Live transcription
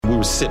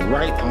would sit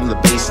right on the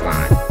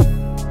baseline.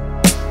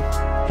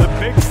 The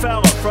big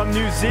fella from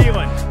New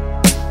Zealand.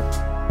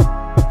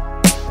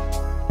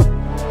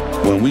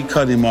 When we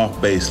cut him off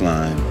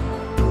baseline,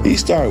 he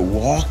started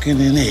walking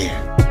in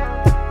air.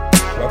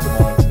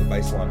 Welcome on to the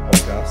Baseline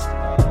Podcast.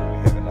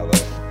 We have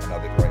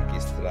another great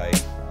guest today.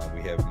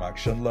 We have Mark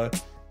Schindler,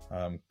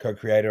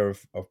 co-creator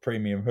of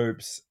Premium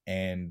Hoops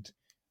and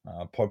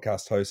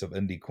podcast host of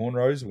Indie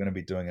Cornrows. We're going to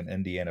be doing an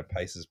Indiana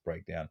Pacers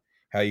breakdown.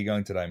 How are you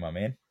going today, my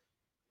man?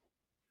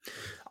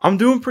 I'm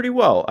doing pretty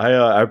well.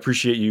 I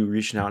appreciate you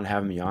reaching out and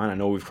having me on. I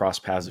know we've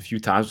crossed paths a few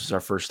times. This is our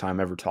first time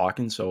ever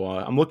talking, so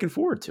I'm looking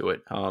forward to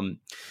it.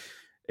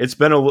 It's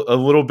been a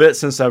little bit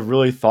since I've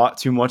really thought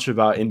too much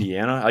about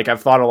Indiana. Like,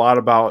 I've thought a lot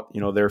about,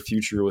 their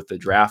future with the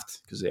draft,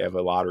 because they have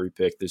a lottery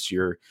pick this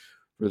year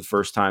for the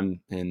first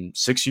time in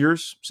 6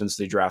 years since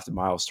they drafted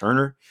Miles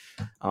Turner.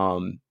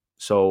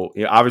 So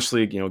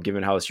obviously,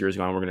 given how this year is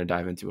going, we're going to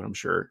dive into it, I'm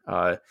sure.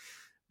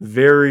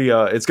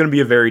 It's going to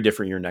be a very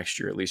different year next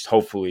year, at least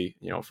hopefully,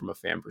 from a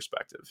fan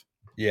perspective.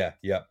 Yeah,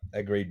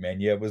 agreed, man.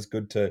 Yeah, it was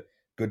good to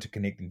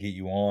connect and get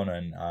you on.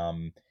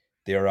 And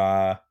there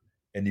are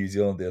in New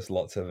Zealand, there's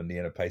lots of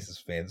Indiana Pacers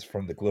fans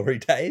from the glory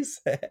days,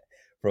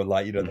 from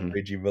the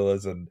Reggie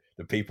Millers and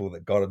the people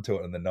that got into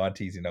it in the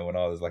 90s. When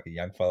I was like a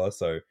young fella,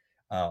 so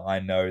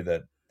I know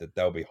that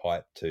they'll be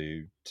hyped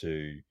to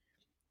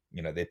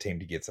their team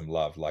to get some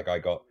love. Like, I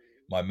got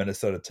my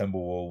Minnesota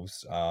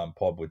Timberwolves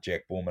pod with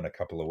Jack Borman a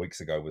couple of weeks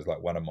ago was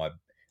like one of my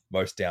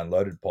most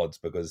downloaded pods,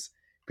 because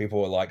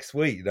people were like,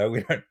 sweet,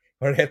 we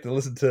don't have to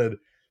listen to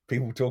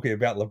people talking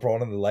about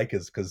LeBron and the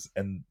Lakers, because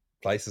in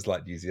places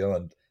like New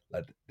Zealand,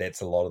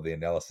 that's a lot of the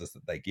analysis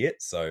that they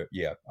get. So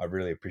yeah, I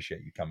really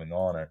appreciate you coming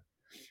on, and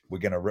we're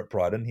going to rip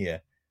right in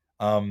here.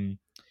 The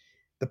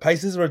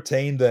Pacers are a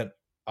team that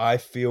I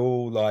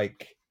feel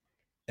like,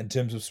 in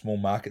terms of small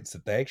markets,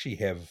 that they actually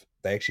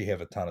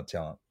have a ton of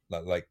talent.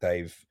 Like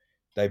they've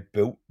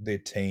built their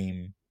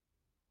team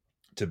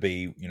to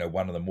be,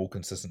 one of the more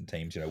consistent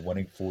teams,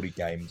 winning 40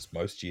 games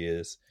most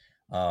years.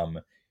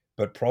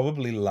 But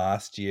probably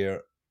last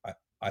year,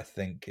 I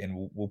think,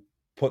 and we'll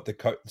put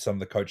some of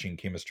the coaching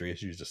chemistry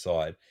issues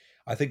aside,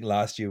 I think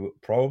last year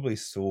probably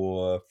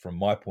saw, from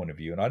my point of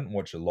view, and I didn't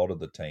watch a lot of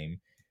the team,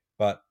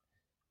 but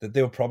that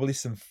there were probably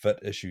some fit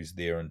issues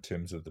there in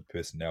terms of the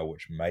personnel,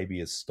 which maybe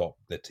has stopped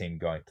the team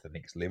going to the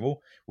next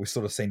level. We've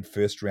sort of seen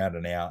first round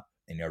and out,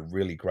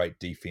 really great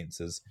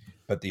defenses,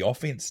 but the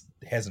offense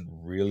hasn't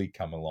really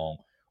come along.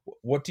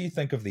 What do you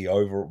think of the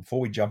overall, before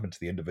we jump into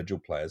the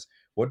individual players,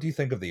 what do you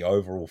think of the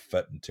overall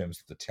fit in terms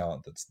of the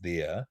talent that's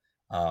there,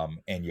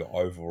 and your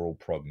overall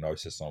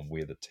prognosis on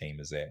where the team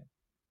is at?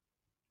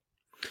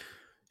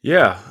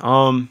 Yeah.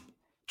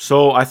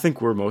 So I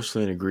think we're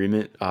mostly in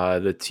agreement.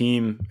 The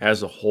team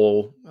as a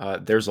whole,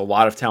 there's a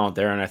lot of talent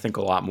there, and I think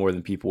a lot more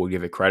than people would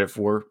give it credit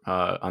for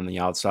on the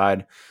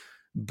outside.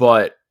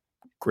 But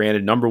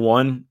granted, number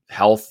one,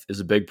 health is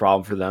a big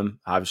problem for them.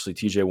 Obviously,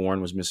 TJ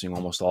Warren was missing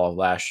almost all of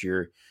last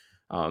year.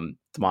 Domantas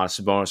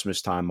Sabonis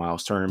missed time.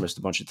 Miles Turner missed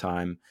a bunch of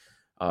time.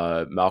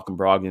 Malcolm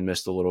Brogdon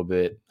missed a little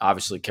bit.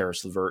 Obviously,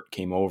 Karis LeVert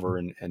came over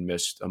and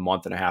missed a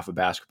month and a half of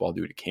basketball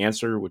due to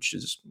cancer, which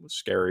was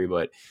scary,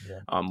 but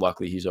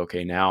luckily he's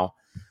okay now.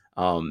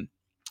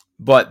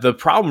 But the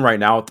problem right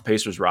now with the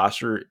Pacers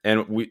roster,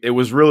 and it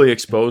was really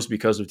exposed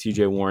because of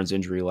TJ Warren's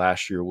injury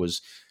last year,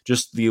 was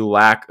just the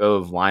lack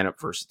of lineup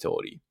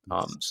versatility.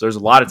 So there's a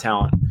lot of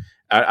talent.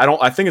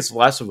 I think it's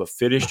less of a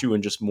fit issue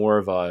and just more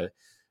of a,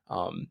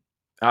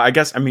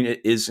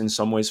 it is in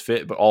some ways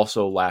fit, but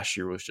also last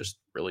year was just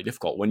really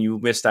difficult when you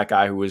miss that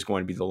guy who was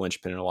going to be the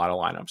linchpin in a lot of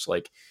lineups.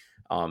 Like,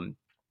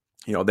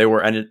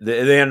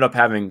 they ended up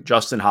having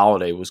Justin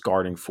Holiday was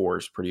guarding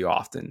fours pretty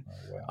often.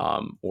 Oh,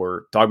 wow.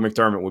 Or Doug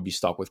McDermott would be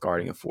stuck with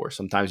guarding a four.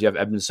 Sometimes you have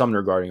Edmund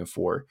Sumner guarding a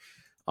four.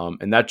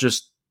 And that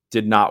just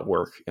did not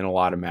work in a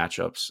lot of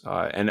matchups.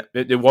 And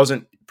it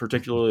wasn't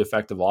particularly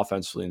effective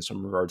offensively in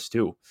some regards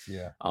too.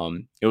 Yeah.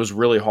 It was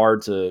really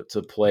hard to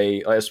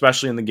play,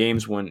 especially in the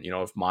games when,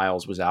 if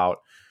Miles was out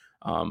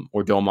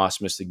or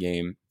Domas missed a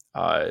game,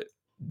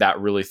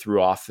 that really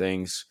threw off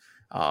things.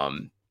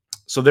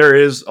 So there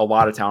is a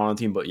lot of talent on the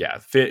team, but yeah,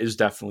 fit is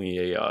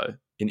definitely an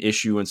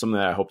issue and something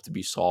that I hope to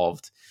be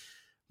solved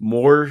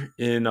more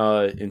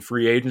in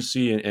free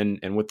agency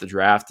and with the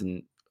draft,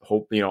 and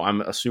hope, I'm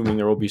assuming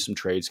there will be some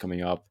trades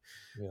coming up.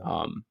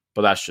 Yeah.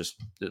 But that's just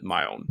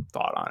my own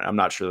thought on it. I'm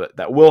not sure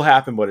that will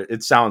happen, but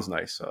it sounds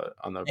nice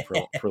on the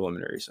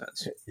preliminary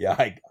sense. Yeah,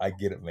 I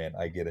get it, man.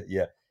 I get it.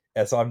 Yeah.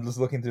 So I'm just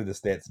looking through the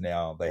stats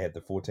now. They had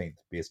the 14th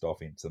best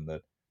offense and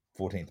the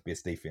 14th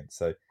best defense.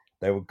 So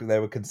they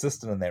were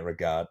consistent in that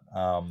regard.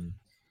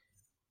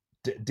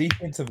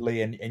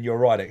 Defensively, and you're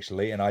right,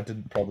 actually, and I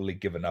didn't probably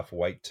give enough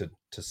weight to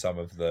some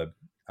of the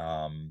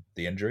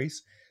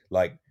injuries.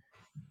 Like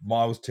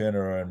Miles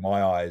Turner, in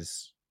my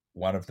eyes,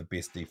 one of the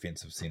best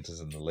defensive centers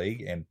in the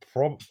league, and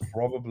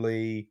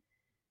probably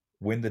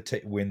when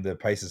the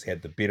Pacers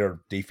had the better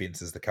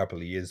defenses the couple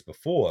of years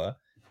before,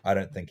 I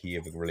don't think he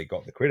ever really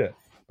got the credit,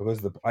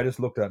 because I just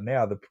looked up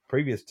now, the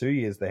previous 2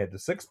 years they had the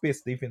sixth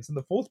best defense and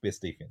the fourth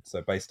best defense.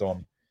 So based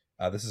on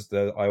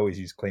I always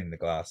use cleaning the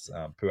glass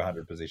per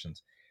 100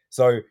 possessions.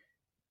 So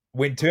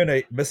when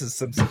Turner misses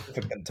some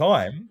significant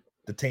time,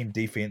 the team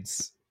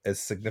defense is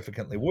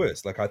significantly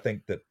worse. Like I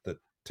think that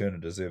Turner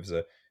deserves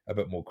a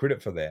bit more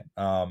credit for that.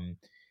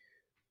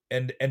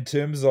 And in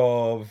terms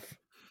of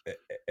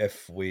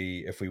if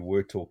we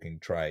were talking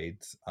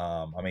trades,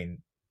 I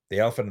mean, the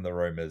elephant in the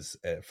room is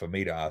for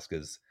me to ask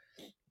is,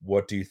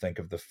 what do you think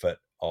of the fit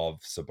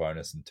of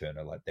Sabonis and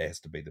Turner? Like that has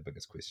to be the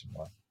biggest question,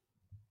 right?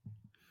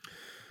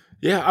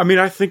 Yeah, I mean,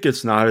 I think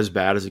it's not as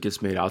bad as it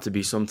gets made out to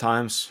be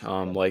sometimes.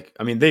 Like,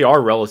 I mean, they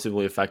are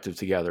relatively effective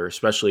together,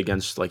 especially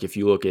against, like, if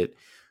you look at,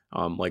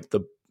 like, the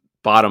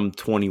bottom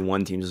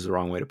 21 teams is the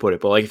wrong way to put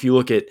it. But, like, if you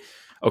look at,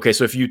 okay,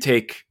 so if you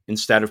take,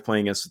 instead of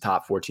playing against the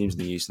top 4 teams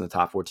in the East and the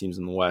top 4 teams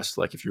in the West,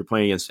 like, if you're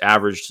playing against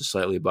average to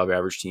slightly above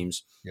average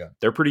teams,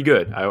 they're pretty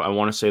good. I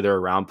want to say they're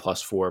around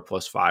 +4,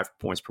 +5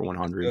 points per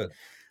 100.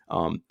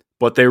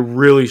 But they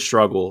really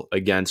struggle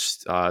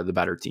against the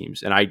better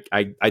teams. And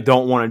I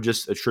don't want to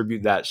just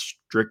attribute that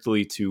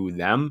strictly to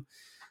them,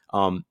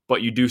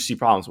 but you do see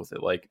problems with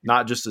it. Like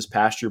not just this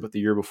past year, but the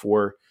year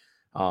before,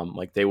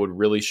 like they would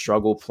really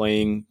struggle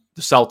playing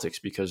the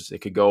Celtics because they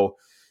could go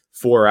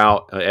 4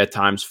 out, at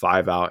times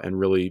 5 out, and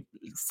really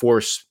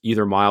force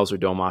either Miles or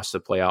Domas to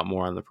play out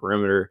more on the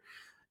perimeter.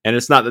 And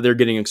it's not that they're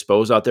getting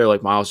exposed out there.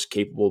 Like Miles is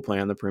capable of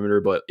playing on the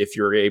perimeter, but if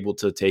you're able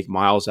to take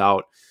Miles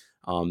out,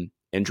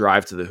 and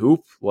drive to the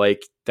hoop,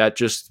 like that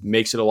just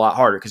makes it a lot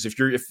harder. Because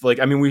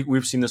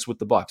we've seen this with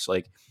the Bucks,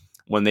 like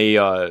when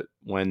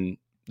when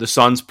the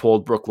Suns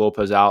pulled Brook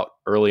Lopez out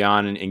early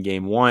on in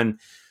game 1,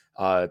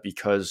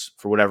 because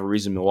for whatever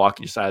reason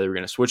Milwaukee decided they were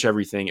going to switch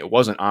everything. It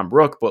wasn't on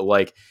Brook, but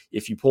like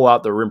if you pull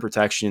out the rim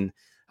protection,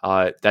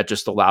 that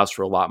just allows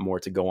for a lot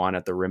more to go on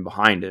at the rim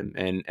behind him,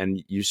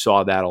 and you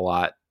saw that a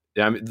lot.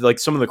 I mean, like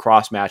some of the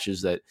cross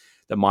matches that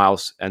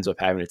Miles ends up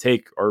having to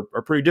take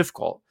are pretty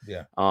difficult.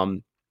 Yeah.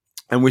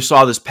 And we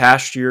saw this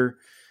past year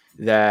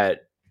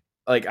that,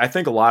 like, I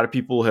think a lot of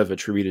people have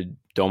attributed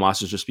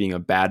Domas as just being a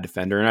bad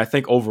defender. And I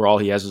think overall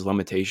he has his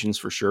limitations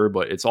for sure,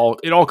 but it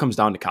all comes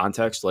down to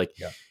context. Like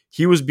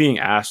he was being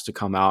asked to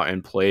come out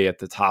and play at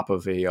the top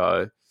of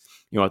a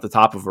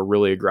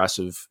really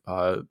aggressive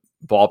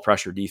ball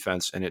pressure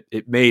defense. And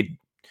it made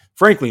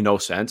frankly no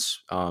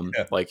sense.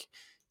 Like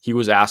he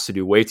was asked to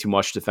do way too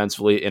much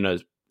defensively in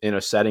a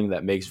setting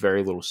that makes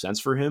very little sense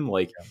for him.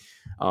 Like,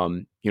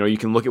 you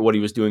can look at what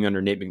he was doing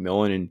under Nate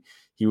McMillan, and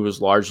he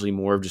was largely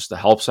more of just the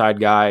help side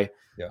guy.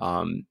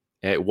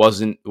 They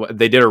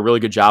did a really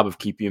good job of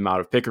keeping him out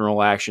of pick and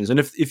roll actions. And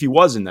if he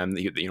was in them,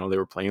 they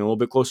were playing a little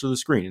bit closer to the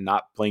screen and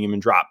not playing him in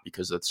drop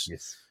because that's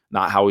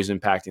not how he's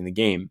impacting the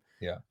game.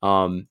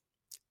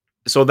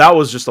 So that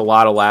was just a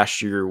lot of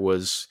last year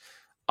was,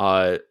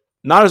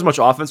 not as much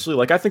offensively.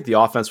 Like I think the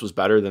offense was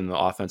better than the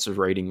offensive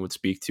rating would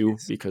speak to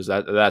because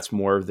that's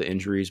more of the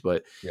injuries.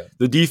 But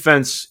the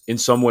defense in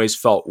some ways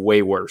felt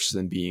way worse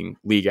than being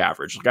league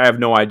average. Like I have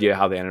no idea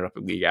how they ended up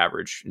at league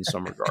average in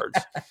some regards.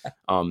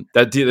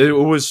 It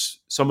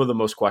was some of the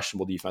most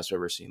questionable defense I've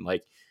ever seen.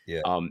 Like,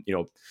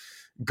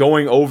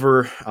 going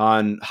over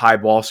on high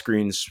ball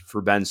screens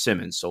for Ben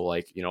Simmons. So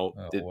like,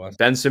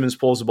 Ben Simmons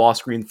pulls the ball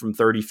screen from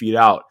 30 feet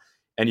out.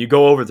 And you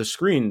go over the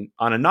screen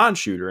on a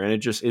non-shooter, and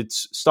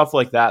it's stuff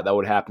like that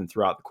would happen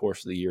throughout the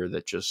course of the year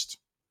that just,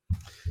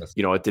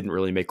 it didn't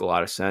really make a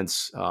lot of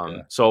sense.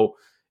 So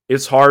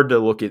it's hard to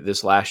look at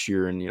this last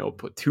year and,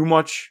 put too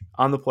much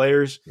on the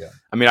players.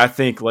 I mean, I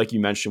think like you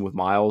mentioned with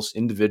Miles,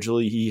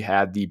 individually, he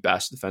had the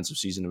best defensive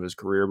season of his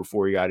career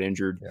before he got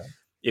injured.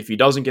 If he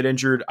doesn't get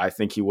injured, I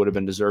think he would have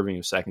been deserving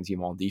of second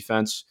team all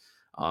defense.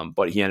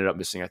 But he ended up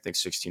missing, I think,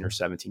 16 or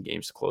 17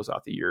 games to close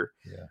out the year.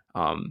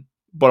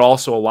 But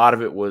also a lot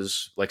of it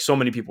was like so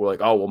many people were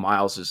like, oh, well,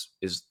 Miles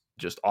is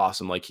just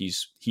awesome. Like he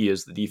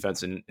is the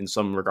defense. And in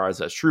some regards,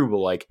 that's true. But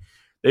like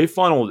they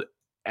funneled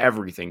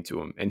everything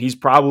to him. And he's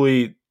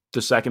probably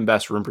the second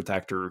best rim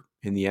protector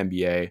in the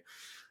NBA.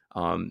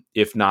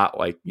 If not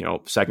like,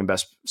 second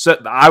best.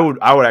 I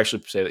would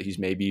actually say that he's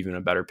maybe even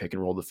a better pick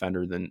and roll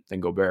defender than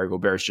Gobert.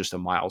 Gobert's just a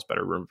miles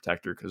better rim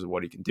protector because of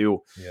what he can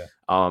do.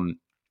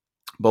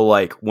 But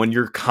like when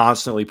you're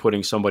constantly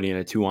putting somebody in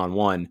a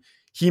 2-on-1,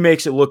 he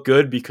makes it look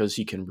good because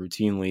he can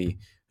routinely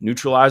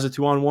neutralize a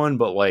 2-on-1.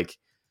 But like,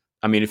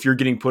 I mean, if you're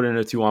getting put in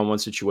a 2-on-1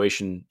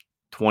 situation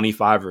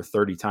 25 or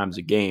 30 times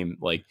a game,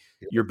 like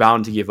you're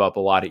bound to give up a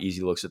lot of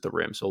easy looks at the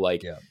rim. So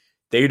like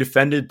they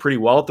defended pretty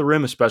well at the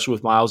rim, especially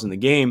with Miles in the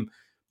game,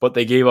 but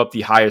they gave up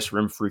the highest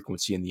rim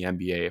frequency in the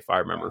NBA, if I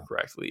remember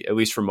correctly, at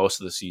least for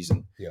most of the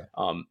season.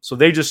 So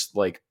they just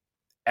like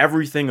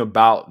everything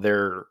about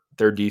their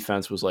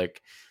defense was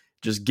like,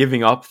 just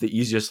giving up the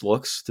easiest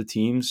looks to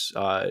teams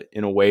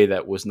in a way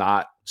that was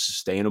not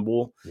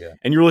sustainable.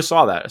 And you really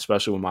saw that,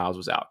 especially when Miles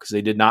was out, because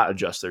they did not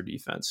adjust their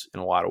defense in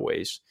a lot of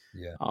ways.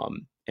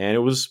 And it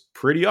was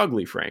pretty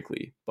ugly,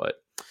 frankly. But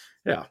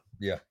yeah.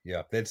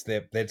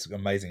 That's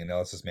amazing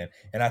analysis, man.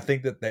 And I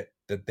think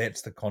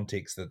that's the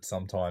context that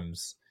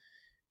sometimes,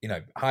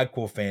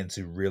 hardcore fans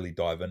who really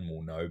dive in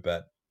will know,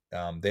 but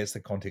that's the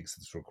context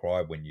that's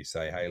required when you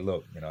say, hey,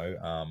 look,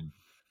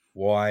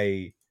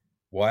 why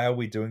why are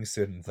we doing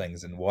certain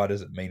things, and why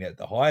does it mean at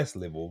the highest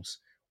levels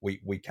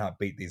we can't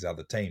beat these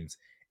other teams?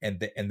 And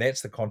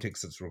that's the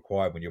context that's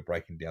required when you're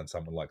breaking down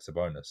someone like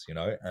Sabonis.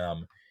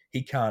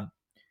 He can't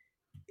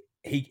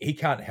he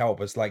can't help.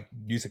 It's like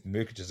Yusuf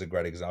Nurkic is a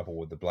great example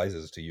with the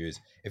Blazers to use.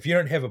 If you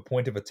don't have a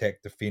point of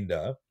attack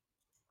defender,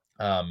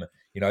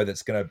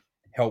 that's going to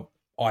help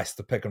ice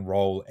the pick and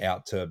roll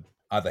out to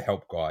other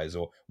help guys,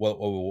 or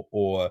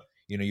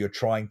you're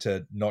trying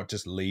to not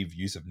just leave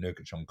Yusuf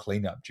Nurkic on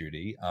cleanup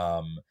duty,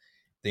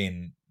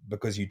 then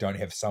because you don't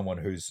have someone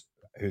who's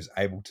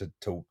able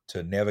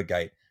to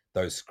navigate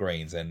those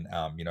screens and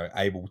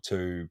able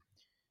to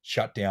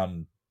shut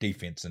down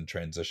defense in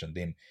transition,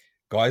 then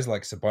guys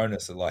like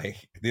Sabonis are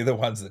like they're the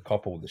ones that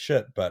cop all the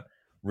shit, but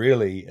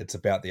really it's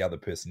about the other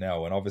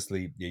personnel. And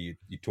obviously, you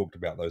talked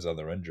about those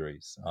other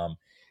injuries.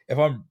 If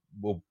I'm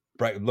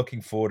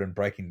looking forward and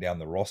breaking down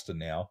the roster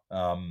now,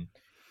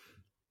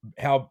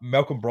 how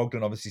Malcolm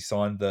Brogdon obviously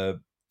signed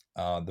the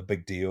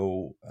big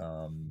deal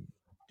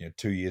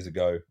 2 years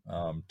ago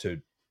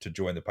to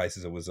join the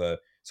Pacers. It was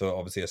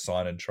obviously a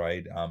sign and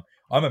trade.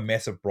 I'm a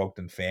massive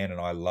Brogdon fan, and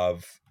I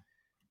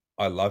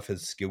love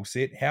his skill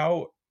set.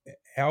 How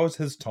has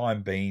his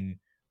time been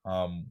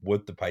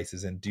with the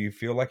Pacers, and do you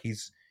feel like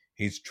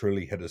he's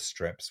truly hit his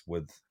straps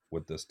with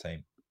this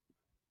team?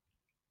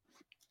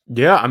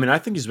 Yeah, I mean, I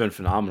think he's been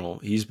phenomenal.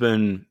 He's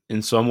been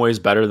in some ways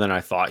better than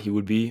I thought he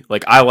would be.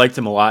 Like, I liked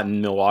him a lot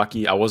in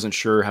Milwaukee. I wasn't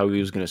sure how he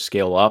was going to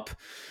scale up.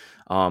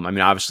 I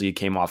mean, obviously he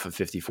came off a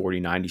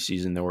 50-40-90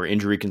 season. There were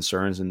injury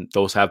concerns, and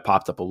those have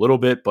popped up a little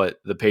bit, but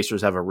the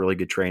Pacers have a really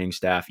good training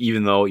staff,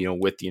 even though,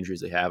 with the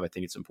injuries they have. I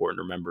think it's important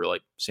to remember,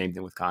 like, same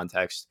thing with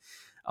context.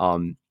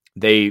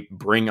 They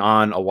bring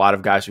on a lot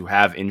of guys who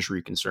have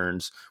injury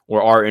concerns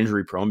or are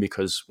injury prone,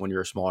 because when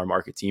you're a smaller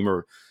market team,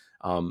 or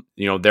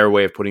their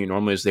way of putting it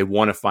normally is they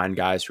want to find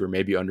guys who are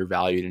maybe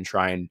undervalued and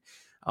try and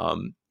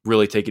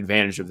really take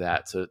advantage of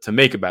that to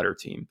make a better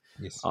team.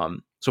 Yes.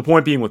 So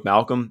point being with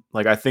Malcolm,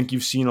 like, I think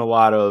you've seen a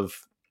lot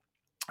of,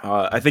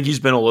 I think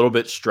he's been a little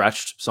bit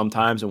stretched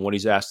sometimes in what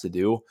he's asked to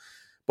do,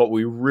 but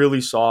we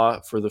really saw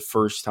for the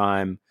first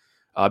time,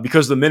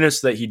 because the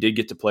minutes that he did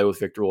get to play with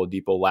Victor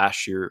Oladipo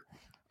last year,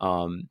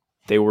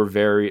 they were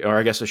or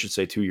I guess I should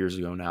say 2 years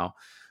ago now,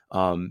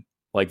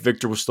 like,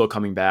 Victor was still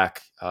coming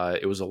back.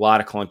 It was a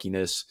lot of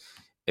clunkiness,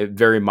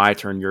 very my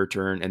turn, your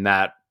turn, and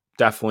that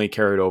definitely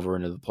carried over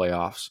into the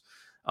playoffs.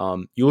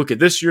 You look at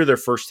this year, their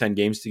first 10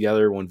 games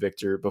together when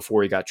Victor,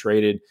 before he got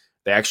traded,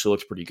 they actually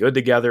looked pretty good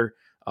together.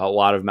 A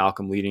lot of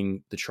Malcolm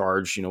leading the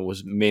charge,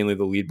 was mainly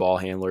the lead ball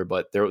handler,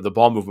 but the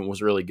ball movement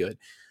was really good.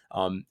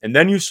 And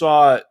then you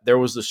saw there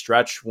was the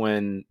stretch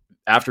when,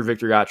 after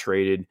Victor got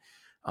traded,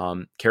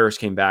 Karras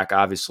came back,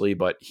 obviously,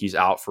 but he's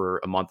out for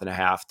a month and a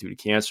half due to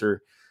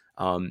cancer.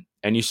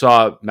 And you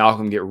saw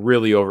Malcolm get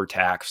really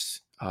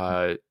overtaxed,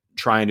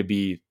 trying to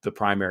be the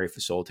primary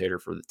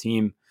facilitator for the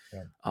team.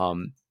 Yeah.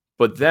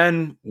 But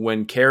then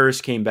when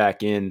Karras came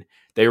back in,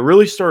 they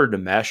really started to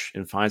mesh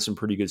and find some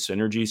pretty good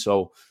synergy.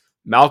 So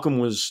Malcolm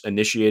was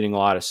initiating a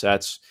lot of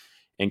sets,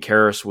 and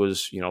Karras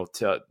was,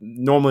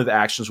 normally the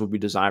actions would be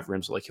designed for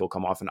him. So, like, he'll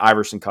come off an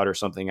Iverson cut or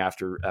something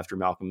after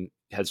Malcolm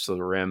heads to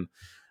the rim.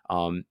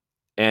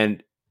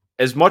 And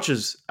as much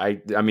as I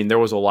mean, there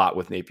was a lot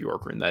with Nate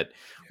Bjorkgren that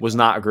was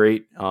not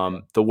great.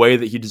 The way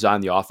that he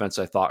designed the offense,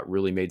 I thought,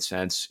 really made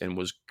sense and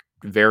was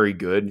very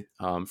good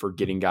for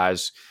getting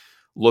guys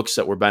looks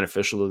that were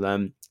beneficial to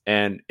them.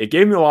 And it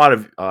gave me a lot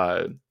of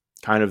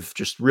kind of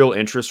just real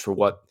interest for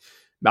what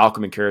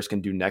Malcolm and Karras can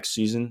do next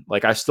season.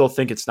 Like, I still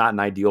think it's not an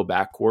ideal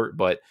backcourt,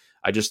 but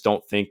I just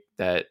don't think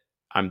that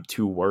I'm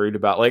too worried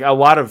about, like, a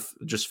lot of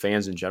just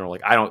fans in general.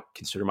 Like, I don't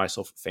consider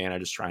myself a fan. I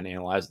just try and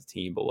analyze the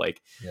team. But,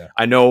 like, yeah.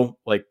 I know,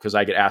 like, because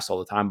I get asked all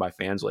the time by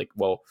fans, like,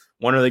 well,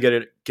 when are they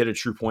going to get a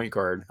true point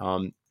guard?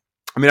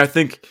 I mean, I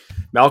think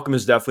Malcolm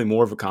is definitely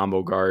more of a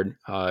combo guard.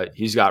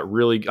 He's got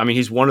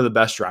he's one of the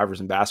best drivers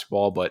in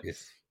basketball, but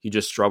yes, he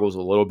just struggles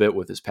a little bit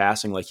with his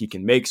passing. Like, he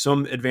can make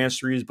some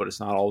advanced threes, but it's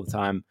not all the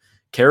time.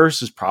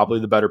 Karras is probably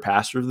the better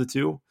passer of the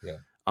two.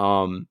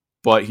 Yeah.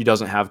 But he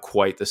doesn't have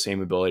quite the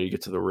same ability to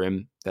get to the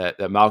rim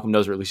that Malcolm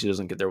does, or at least he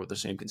doesn't get there with the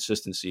same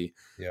consistency.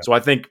 Yeah. So I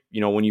think,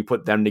 when you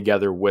put them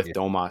together with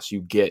Domas, you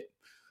get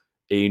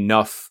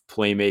enough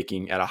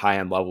playmaking at a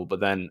high-end level. But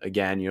then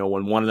again,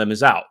 when one of them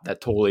is out,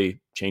 that totally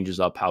changes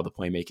up how the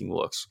playmaking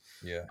looks.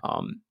 Yeah.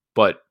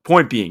 But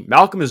point being,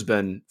 Malcolm has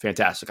been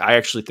fantastic. I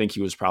actually think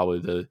he was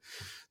probably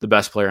the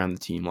best player on the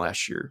team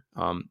last year.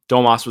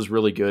 Domas was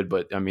really good,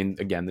 but I mean,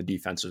 again, the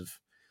defensive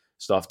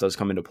stuff does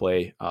come into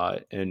play.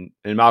 And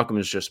Malcolm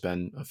has just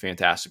been a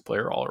fantastic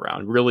player all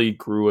around. Really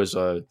grew as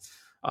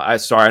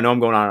sorry, I know I'm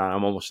going on.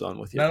 I'm almost done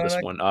with you this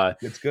one.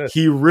 It's good.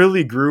 He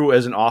really grew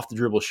as an off the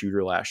dribble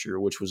shooter last year,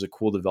 which was a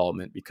cool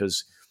development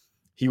because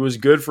he was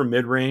good from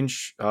mid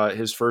range.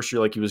 His first year,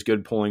 like, he was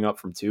good pulling up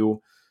from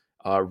two.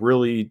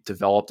 Really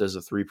developed as a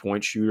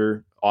 3-point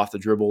shooter off the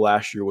dribble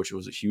last year, which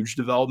was a huge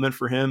development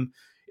for him.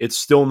 It's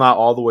still not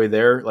all the way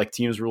there. Like,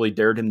 teams really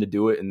dared him to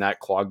do it, and that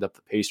clogged up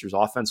the Pacers'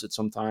 offense at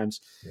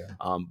sometimes.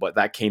 Yeah. But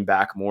that came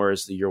back more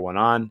as the year went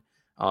on.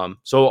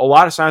 So a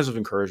lot of signs of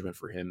encouragement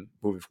for him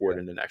moving forward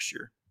into next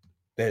year.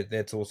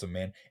 That's awesome,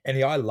 man.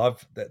 And I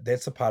love that.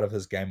 That's a part of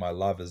his game I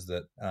love is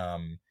that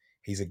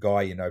he's a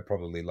guy,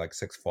 probably like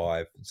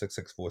 6'5",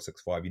 6'4",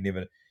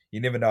 6'5". You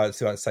never know.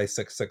 So I'd say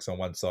 6'6" on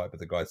one side, but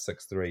the guy's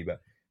 6'3".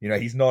 But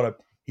he's not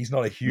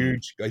a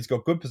huge. He's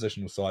got good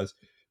positional size,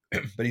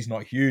 but he's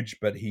not huge.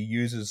 But he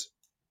uses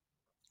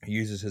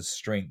his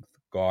strength,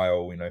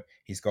 guile.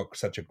 He's got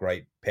such a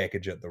great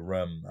package at the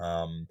rim.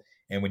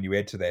 And when you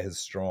add to that his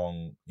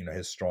strong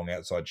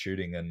outside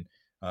shooting and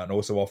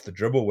also off the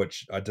dribble,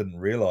 which I didn't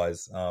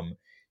realize.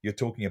 You're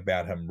talking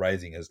about him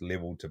raising his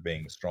level to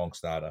being a strong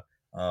starter.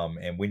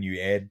 And when you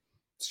add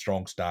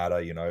strong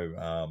starter,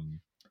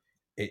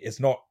 it's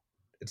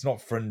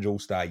not fringe all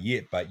star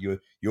yet, but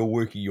you're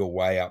working your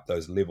way up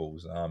those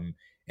levels.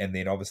 And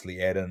then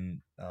obviously add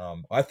in.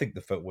 I think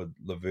the fit with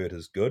Levert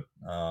is good.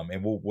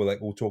 And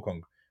we'll talk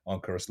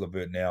on Caris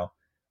Levert now.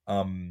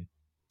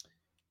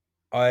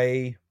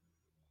 I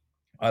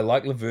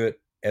like Levert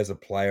as a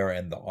player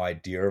and the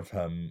idea of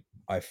him.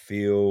 I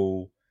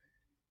feel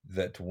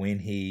that when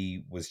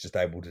he was just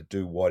able to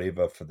do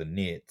whatever for the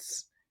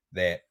Nets,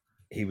 that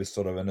he was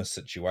sort of in a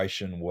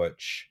situation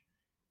which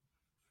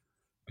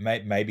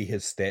maybe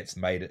his stats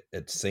made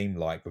it seem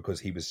like because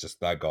he was just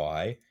the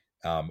guy,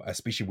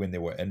 especially when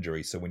there were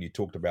injuries. So when you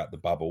talked about the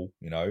bubble,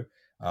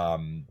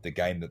 the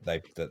game that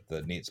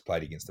the Nets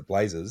played against the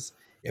Blazers,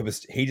 it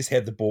was he just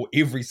had the ball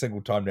every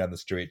single time down the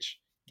stretch.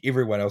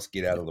 Everyone else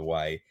get out of the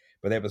way.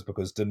 But that was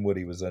because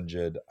Dinwiddie was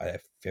injured. I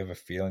have a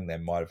feeling they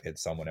might have had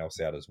someone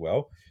else out as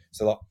well.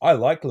 So I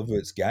like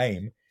Levert's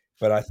game,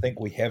 but I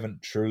think we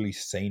haven't truly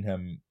seen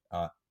him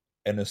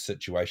in a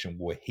situation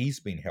where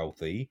he's been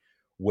healthy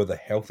with a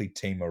healthy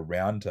team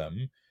around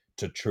him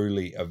to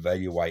truly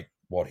evaluate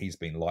what he's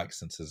been like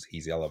since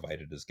he's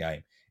elevated his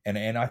game.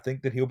 And I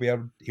think that he'll be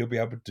able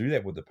to do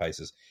that with the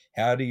Pacers.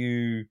 How do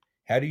you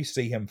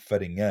see him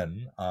fitting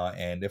in?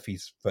 And if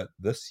he's fit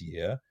this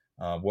year,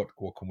 what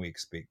can we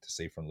expect to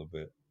see from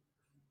Levert?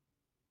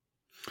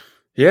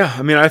 Yeah,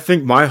 I mean, I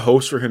think my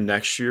hopes for him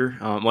next year,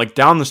 like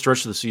down the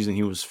stretch of the season,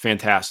 he was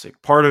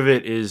fantastic. Part of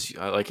it is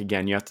like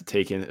again, you have to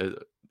take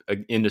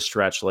into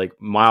stretch. Like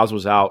Miles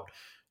was out,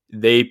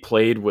 they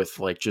played with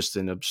like just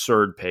an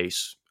absurd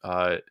pace,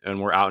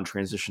 and we're out in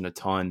transition a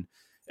ton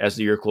as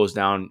the year closed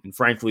down. And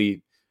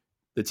frankly,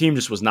 the team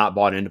just was not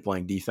bought into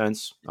playing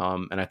defense.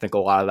 And I think a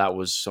lot of that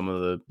was some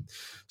of the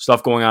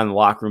stuff going on in the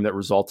locker room that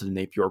resulted in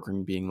Nate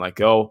Bjorkgren being let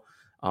go.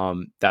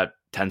 That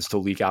tends to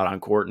leak out on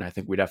court, and I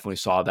think we definitely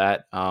saw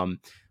that.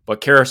 But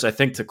Karis, I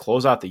think to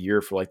close out the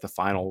year for like the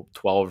final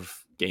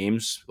 12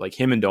 games, like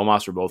him and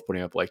Domas were both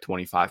putting up like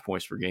 25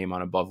 points per game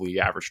on above league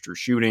average true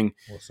shooting.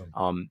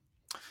 Awesome.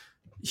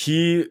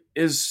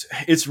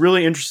 It's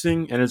really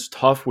interesting and it's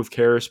tough with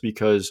Karis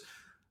because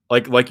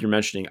like you're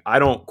mentioning, I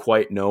don't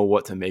quite know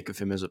what to make of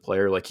him as a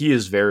player. Like he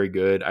is very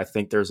good. I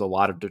think there's a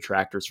lot of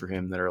detractors for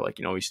him that are like,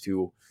 he's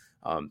too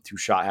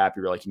shot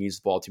happy or like he needs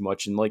the ball too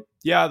much. And like,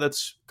 yeah,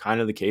 that's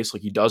kind of the case.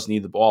 Like he does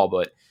need the ball,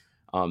 but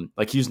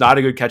like he's not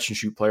a good catch and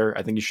shoot player.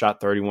 I think he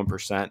shot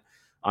 31%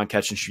 on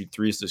catch and shoot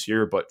threes this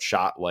year, but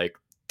shot like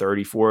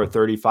 34 or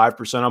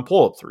 35% on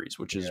pull up threes,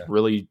 which is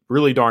really,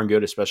 really darn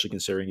good, especially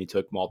considering he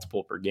took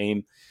multiple per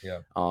game. Yeah.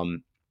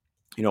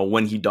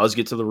 When he does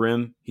get to the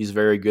rim, he's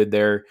very good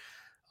there.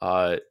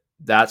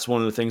 That's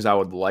one of the things I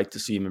would like to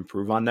see him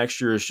improve on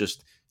next year is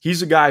just,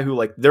 he's a guy who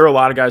like, there are a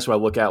lot of guys who I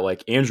look at,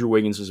 like Andrew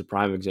Wiggins is a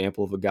prime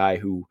example of a guy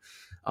who,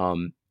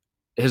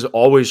 has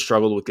always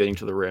struggled with getting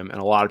to the rim. And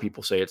a lot of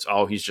people say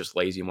he's just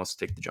lazy and wants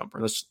to take the jumper.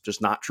 And that's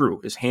just not true.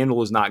 His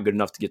handle is not good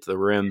enough to get to the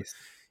rim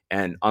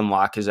and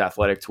unlock his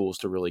athletic tools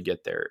to really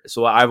get there.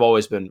 So I've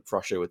always been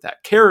frustrated with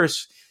that.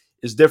 Karis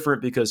is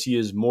different because he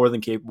is more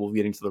than capable of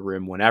getting to the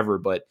rim whenever,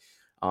 but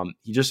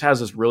he just has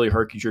this really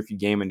herky-jerky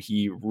game, and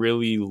he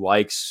really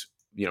likes,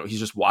 he's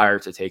just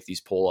wired to take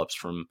these pull-ups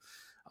from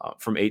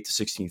 8 to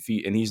 16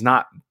 feet, and he's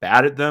not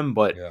bad at them,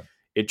 but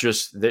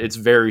it's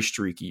very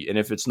streaky, and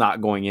if it's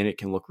not going in, it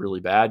can look really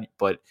bad.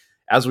 But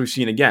as we've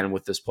seen again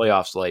with this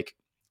playoffs, like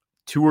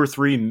 2 or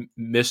 3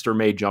 missed or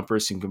made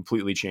jumpers can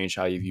completely change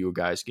how you view a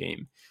guy's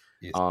game.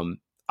 Yes.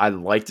 I'd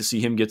like to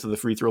see him get to the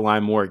free throw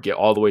line more, get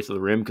all the way to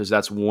the rim, because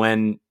that's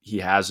when he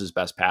has his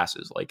best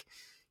passes. Like,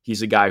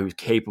 he's a guy who's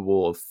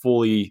capable of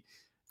fully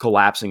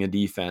collapsing a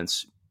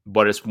defense,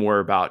 but it's more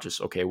about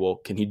just, okay, well,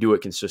 can he do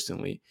it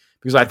consistently?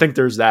 Because I think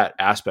there's that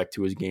aspect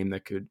to his game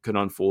that could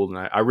unfold, and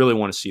I really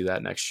want to see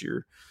that next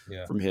year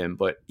from him.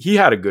 But he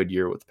had a good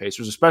year with the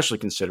Pacers, especially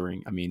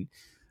considering,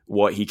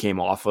 what he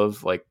came off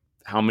of. Like,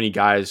 how many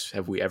guys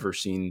have we ever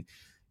seen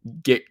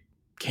get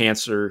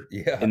cancer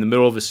in the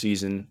middle of a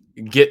season,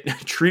 get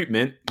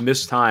treatment,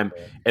 miss time,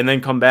 and then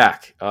come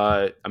back?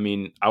 I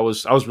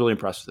was really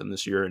impressed with him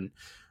this year, and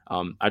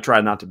I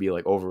tried not to be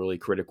like overly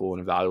critical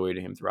and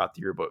evaluating him throughout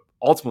the year, but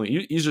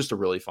ultimately he's just a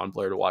really fun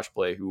player to watch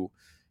play who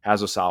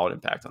has a solid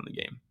impact on the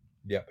game.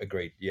 Yeah,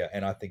 agreed. Yeah,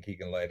 and I think he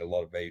can add a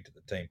lot of value to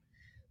the team.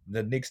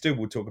 The next two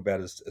we'll talk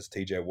about is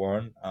TJ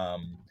Warren.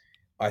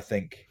 I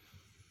think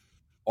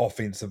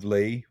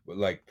offensively,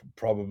 like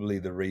probably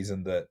the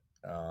reason that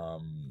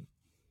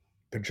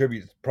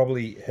contributes.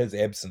 Probably his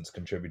absence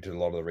contributed to a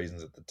lot of the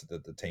reasons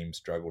that the team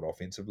struggled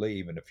offensively.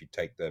 Even if you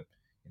take the,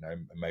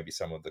 maybe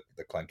some of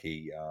the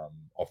clunky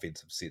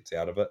offensive sets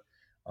out of it.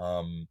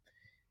 A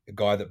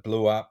guy that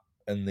blew up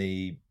in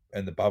the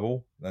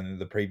bubble in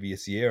the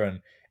previous year,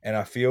 and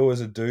I feel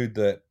as a dude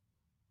that,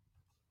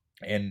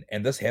 and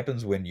this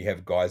happens when you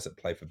have guys that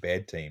play for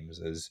bad teams,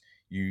 is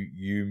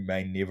you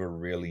may never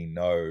really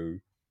know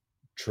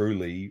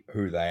truly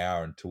who they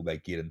are until they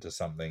get into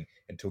something,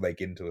 until they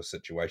get into a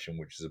situation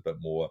which is a bit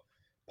more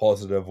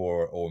positive,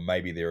 or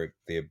maybe they're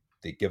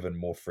given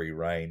more free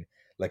reign.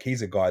 Like,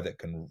 he's a guy that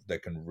can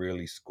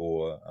really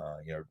score.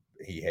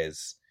 He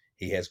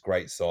has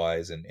great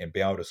size, and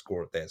being able to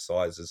score at that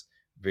size is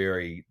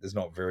there's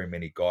not very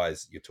many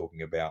guys you're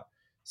talking about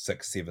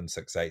 6'7",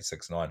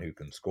 6'8", 6'9" who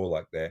can score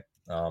like that.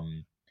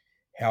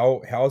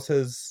 How's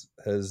his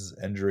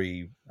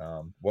injury?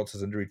 What's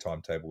his injury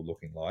timetable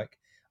looking like?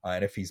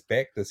 And if he's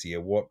back this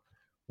year,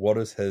 what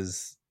is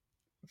his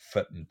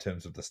fit in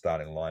terms of the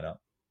starting lineup?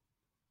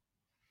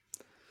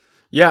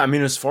 Yeah, I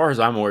mean, as far as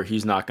I'm aware,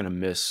 he's not going to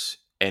miss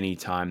any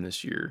time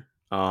this year.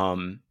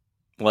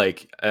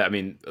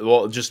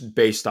 Just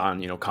based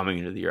on coming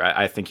into the year,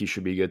 I think he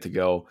should be good to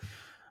go.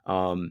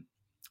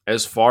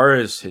 As far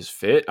as his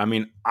fit, I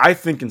mean, I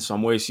think in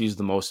some ways he's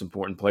the most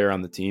important player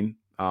on the team.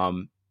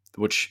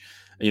 Which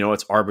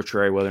it's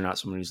arbitrary whether or not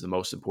somebody's the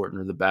most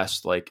important or the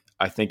best. Like,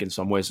 I think in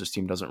some ways this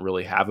team doesn't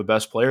really have a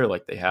best player.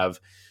 Like, they have,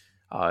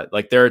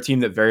 they're a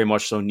team that very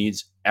much so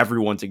needs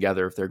everyone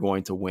together if they're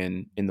going to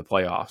win in the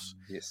playoffs.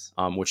 Yes.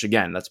 Which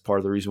again, that's part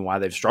of the reason why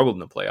they've struggled in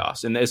the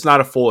playoffs. And it's not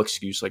a full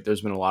excuse. Like,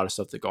 there's been a lot of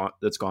stuff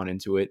that's gone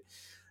into it.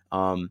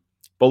 But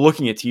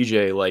looking at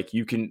TJ, like,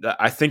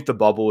 I think the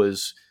bubble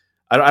is,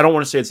 I don't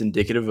want to say it's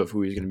indicative of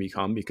who he's going to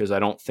become, because I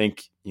don't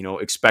think,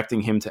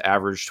 expecting him to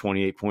average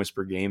 28 points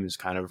per game is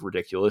kind of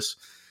ridiculous.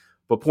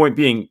 But point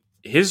being,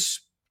 his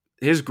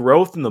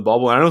growth in the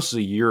bubble, and I know this is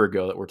a year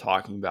ago that we're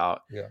talking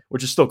about,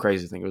 which is still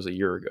crazy to think it was a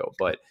year ago.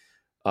 But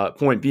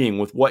point being,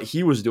 with what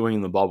he was doing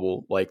in the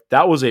bubble, like,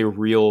 that was a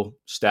real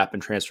step in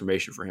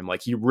transformation for him.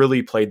 Like, he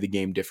really played the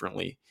game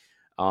differently.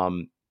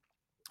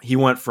 He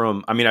went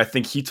from, I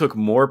think he took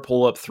more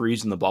pull-up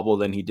threes in the bubble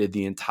than he did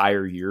the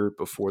entire year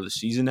before the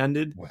season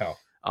ended. Wow.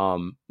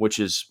 Which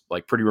is,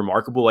 like, pretty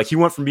remarkable. Like, he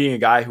went from being a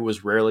guy who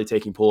was rarely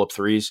taking pull-up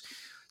threes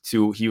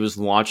to he was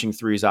launching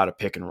threes out of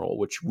pick and roll,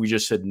 which we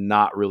just had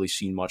not really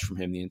seen much from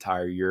him the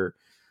entire year.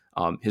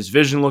 His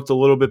vision looked a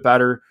little bit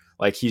better.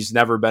 Like, he's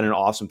never been an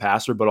awesome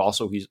passer, but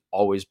also he's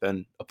always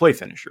been a play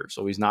finisher.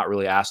 So he's not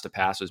really asked to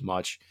pass as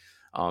much.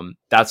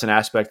 That's an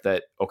aspect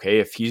that, okay,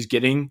 if he's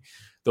getting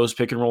those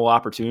pick and roll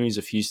opportunities,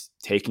 if he's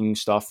taking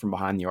stuff from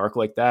behind the arc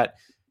like that,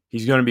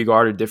 he's going to be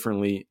guarded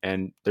differently,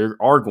 and there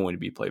are going to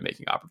be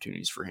playmaking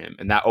opportunities for him,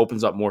 and that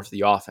opens up more for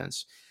the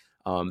offense.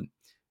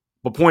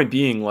 But point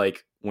being,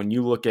 like, when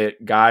you look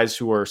at guys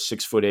who are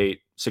 6'8",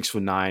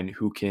 6'9",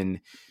 who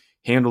can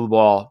handle the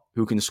ball,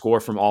 who can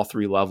score from all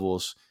three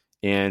levels,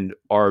 and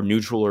are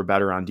neutral or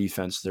better on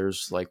defense,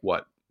 there's like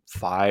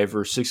 5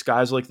 or 6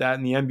 guys like that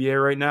in the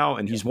NBA right now,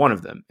 and he's one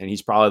of them, and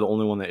he's probably the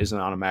only one that isn't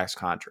on a max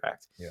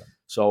contract. Yeah.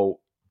 So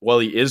while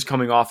he is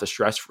coming off a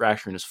stress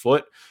fracture in his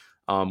foot,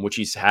 which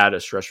he's had a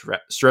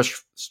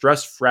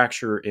stress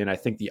fracture in, I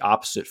think, the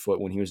opposite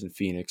foot when he was in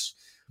Phoenix.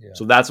 Yeah.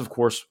 So that's, of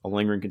course, a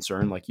lingering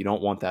concern. Like, you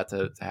don't want that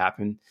to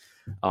happen.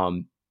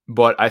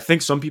 But I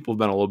think some people have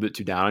been a little bit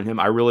too down on him.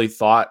 I really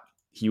thought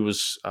he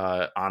was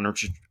on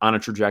a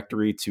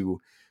trajectory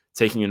to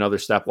taking another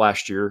step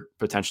last year,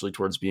 potentially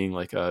towards being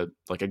like a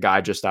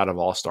guy just out of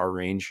all-star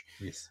range.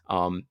 Yes.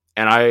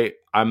 And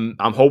I'm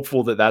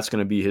hopeful that that's going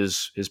to be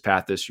his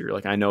path this year.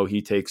 Like, I know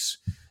he takes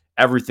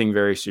everything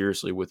very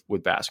seriously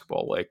with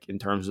basketball. Like, in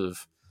terms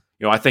of,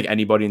 I think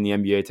anybody in the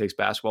NBA takes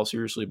basketball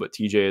seriously, but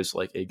TJ is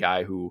like a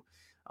guy who,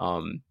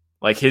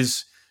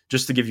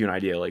 just to give you an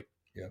idea, like,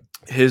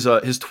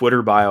 his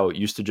Twitter bio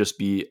used to just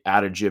be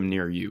 "at a gym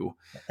near you,"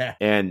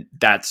 and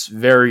that's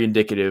very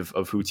indicative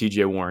of who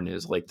TJ Warren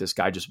is. Like, this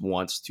guy just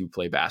wants to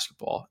play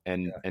basketball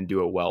and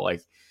do it well.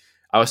 Like,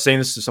 I was saying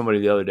this to somebody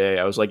the other day.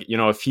 I was like,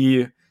 if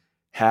he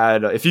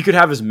could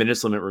have his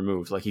minutes limit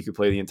removed, like, he could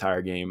play the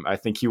entire game, I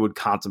think he would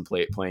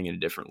contemplate playing in a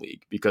different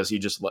league, because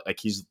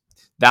he's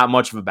that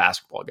much of a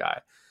basketball guy.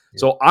 Yeah.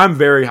 So I'm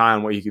very high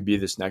on what he could be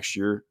this next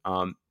year.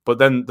 But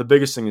then the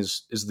biggest thing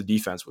is the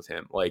defense with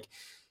him. Like,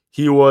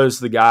 he was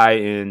the guy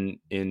in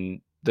the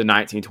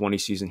 1920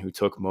 season who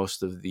took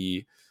most of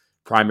the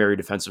primary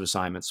defensive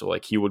assignments. So,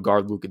 like, he would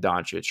guard Luka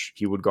Doncic.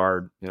 He would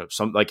guard,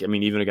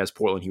 even against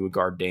Portland, he would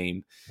guard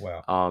Dame.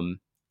 Wow.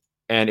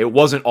 And it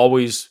wasn't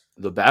always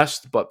the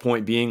best, but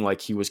point being,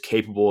 like, he was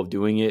capable of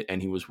doing it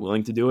and he was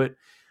willing to do it.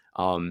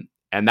 And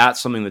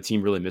that's something the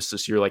team really missed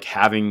this year, like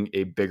having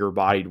a bigger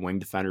bodied wing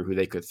defender who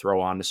they could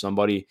throw on to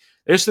somebody.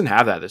 They just didn't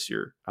have that this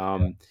year.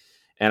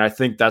 And I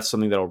think that's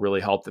something that'll really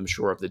help them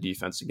shore up the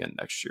defense again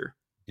next year.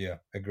 Yeah,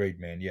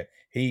 agreed, man. Yeah,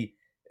 he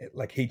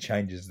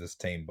changes this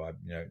team by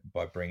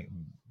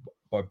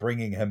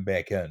bringing him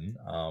back in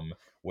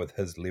with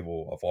his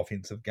level of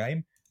offensive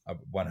game.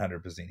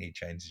 100%, he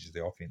changes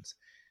the offense.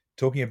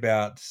 Talking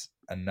about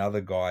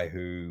another guy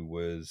who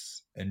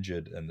was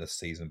injured in this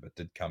season but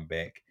did come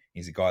back.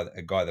 He's a guy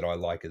that I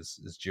like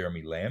is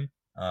Jeremy Lamb.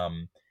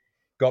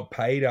 Got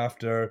paid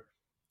after,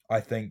 I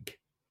think,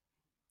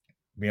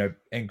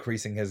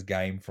 increasing his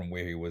game from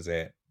where he was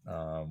at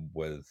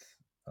with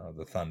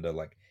the Thunder.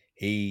 Like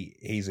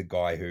he's a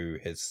guy who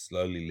has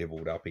slowly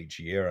leveled up each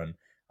year, and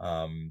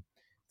I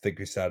think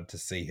we started to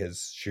see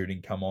his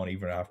shooting come on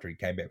even after he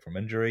came back from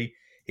injury.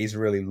 He's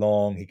really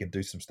long. He can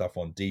do some stuff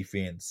on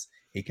defense.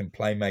 He can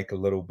play make a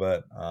little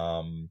bit.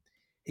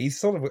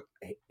 He's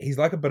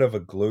like a bit of a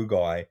glue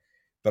guy,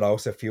 but I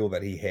also feel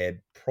that he had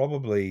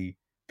probably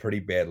pretty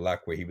bad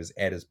luck where he was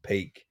at his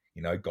peak,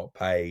 got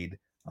paid,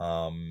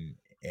 and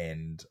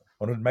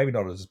maybe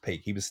not at his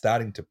peak. He was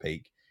starting to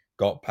peak,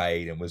 got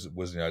paid, and was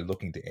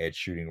looking to add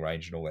shooting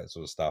range and all that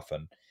sort of stuff,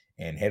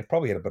 and had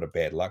probably had a bit of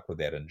bad luck with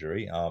that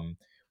injury.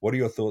 What are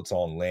your thoughts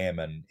on Lamb,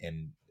 and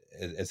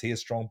is he a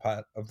strong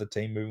part of the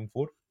team moving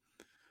forward?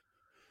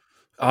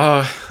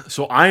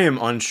 So I am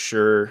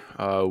unsure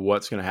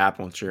what's going to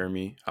happen with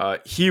Jeremy.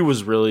 He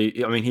was really,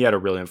 he had a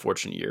really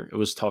unfortunate year. It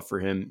was tough for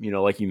him.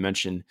 Like you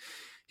mentioned,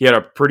 he had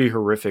a pretty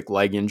horrific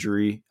leg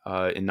injury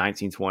in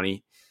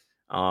 1920.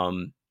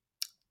 And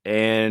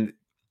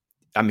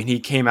he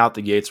came out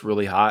the gates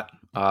really hot,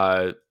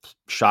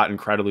 shot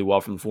incredibly well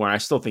from the floor. And I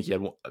still think he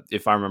had,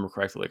 if I remember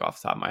correctly, like off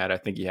the top of my head, I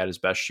think he had his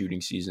best shooting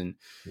season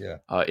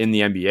in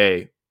the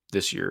NBA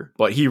this year.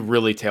 But he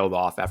really tailed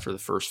off after the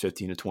first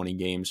 15 to 20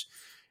 games.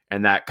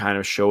 And that kind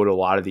of showed a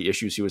lot of the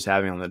issues he was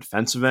having on the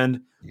defensive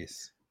end.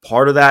 Yes.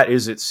 Part of that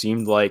is it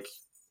seemed like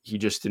he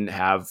just didn't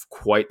have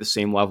quite the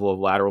same level of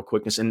lateral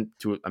quickness. And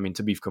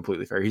to be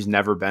completely fair, he's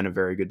never been a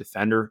very good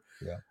defender.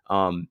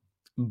 Yeah.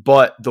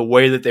 But the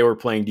way that they were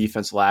playing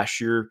defense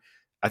last year,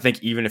 I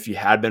think even if he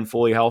had been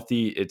fully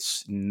healthy,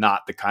 it's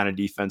not the kind of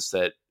defense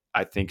that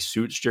I think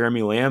suits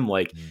Jeremy Lamb.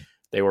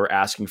 They were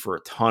asking for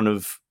a ton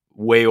of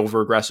way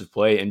over aggressive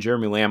play, and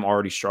Jeremy Lamb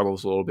already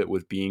struggles a little bit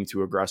with being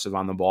too aggressive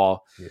on the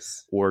ball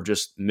or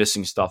just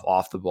missing stuff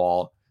off the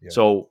ball. Yeah.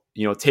 So,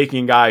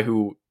 taking a guy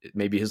who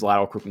maybe his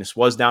lateral quickness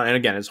was down, and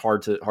again, it's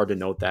hard to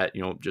note that,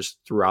 just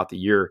throughout the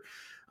year,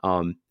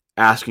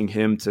 asking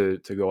him to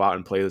go out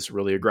and play this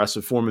really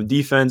aggressive form of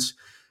defense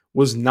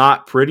was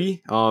not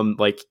pretty.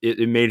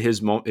 It made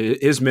his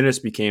minutes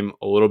became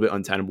a little bit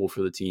untenable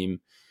for the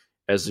team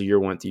as the year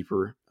went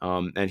deeper.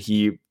 And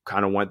he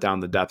kind of went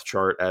down the depth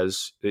chart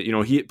as,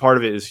 part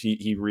of it is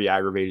he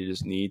re-aggravated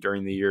his knee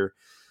during the year,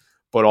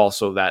 but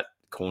also that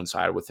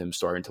coincided with him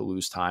starting to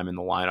lose time in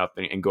the lineup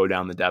and go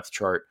down the depth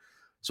chart.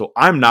 So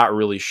I'm not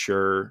really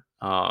sure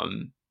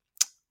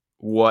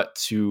what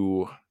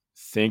to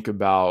think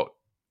about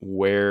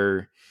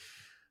where,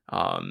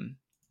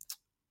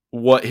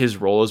 what his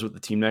role is with the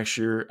team next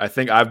year. I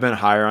think I've been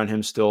higher on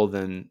him still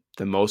than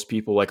most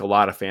people. Like a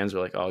lot of fans are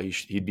like, oh,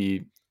 he'd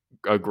be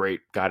a great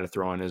guy to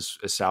throw in his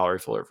salary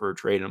for a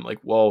trade. And I'm like,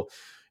 well,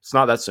 it's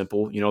not that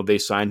simple. They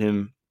signed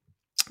him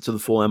to the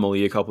full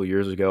MLE a couple of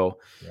years ago,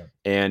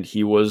 and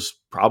he was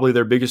probably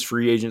their biggest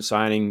free agent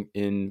signing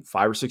in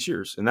 5 or 6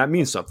 years. And that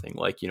means something.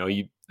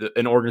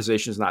 An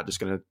organization is not just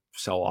going to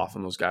sell off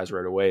on those guys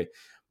right away.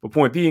 But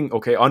point being,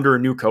 okay, under a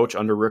new coach,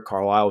 under Rick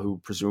Carlisle,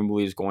 who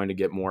presumably is going to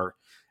get more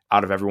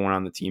out of everyone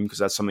on the team, because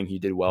that's something he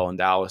did well in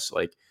Dallas.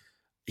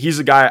 He's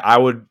a guy I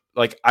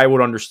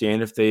would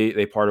understand if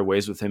they parted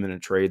ways with him in a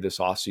trade this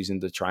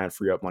offseason to try and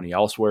free up money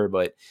elsewhere.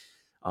 But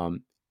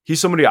he's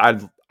somebody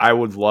I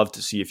would love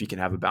to see if he can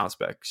have a bounce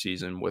back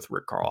season with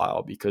Rick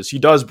Carlisle, because he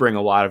does bring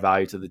a lot of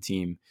value to the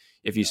team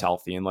if he's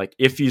healthy. And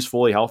if he's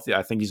fully healthy,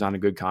 I think he's on a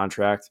good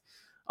contract.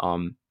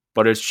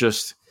 But it's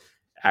just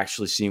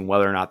actually seeing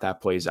whether or not that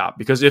plays out,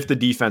 because if the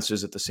defense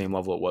is at the same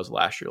level it was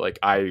last year,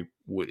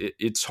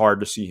 it's hard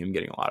to see him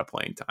getting a lot of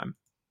playing time.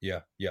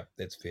 Yeah,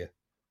 that's fair.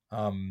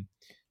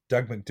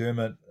 Doug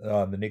McDermott,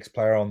 the next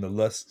player on the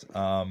list,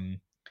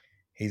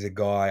 he's a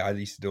guy I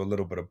used to do a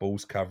little bit of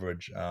Bulls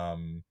coverage,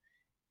 and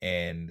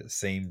it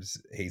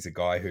seems he's a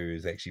guy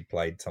who's actually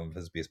played some of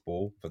his best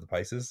ball for the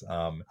Pacers.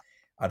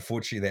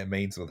 Unfortunately, that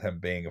means with him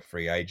being a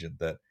free agent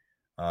that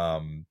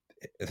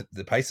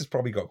the Pacers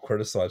probably got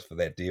criticized for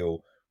that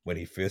deal when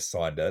he first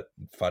signed it.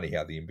 Funny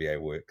how the NBA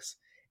works.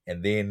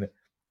 And then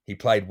he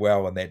played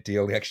well, and that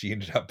deal actually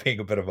ended up being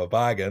a bit of a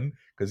bargain,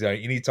 because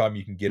anytime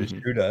you can get a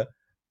shooter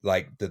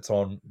that's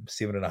on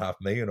 $7.5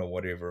 million or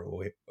whatever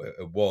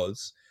it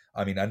was.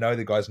 I know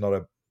the guy's not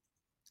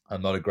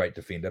a great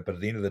defender, but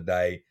at the end of the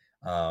day,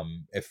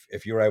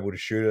 if you're able to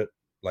shoot it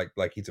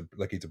like he's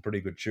a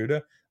pretty good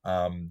shooter,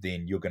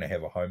 then you're going to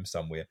have a home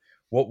somewhere.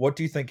 What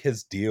do you think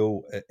his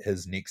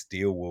next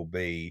deal will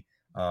be?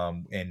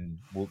 And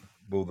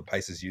will the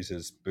Pacers use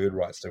his bird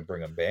rights to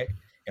bring him back?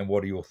 And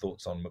what are your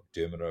thoughts on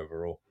McDermott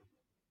overall?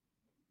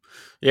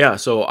 Yeah,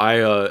 so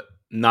I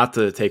not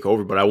to take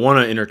over, but I want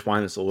to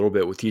intertwine this a little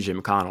bit with TJ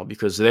McConnell,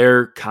 because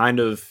they're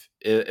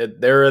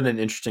they're at an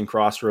interesting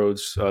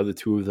crossroads, the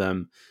two of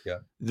them,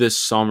 this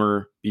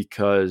summer,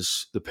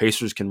 because the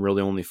Pacers can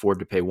really only afford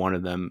to pay one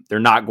of them. They're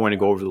not going to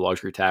go over the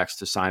luxury tax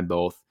to sign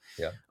both.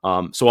 Yeah.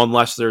 So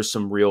unless there's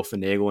some real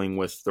finagling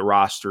with the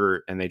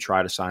roster and they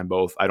try to sign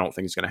both, I don't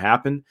think it's going to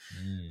happen.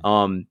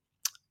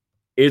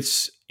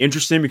 It's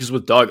interesting because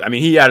with Doug, I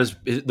mean, he had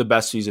the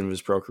best season of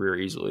his pro career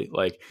easily.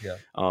 Like, Yeah.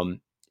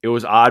 it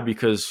was odd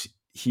because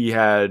he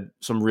had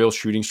some real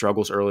shooting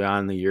struggles early on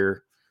in the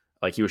year.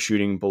 Like, he was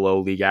shooting below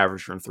league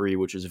average from three,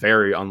 which is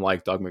very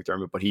unlike Doug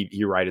McDermott, but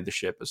he righted the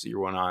ship as the year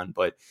went on.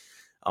 But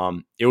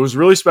it was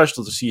really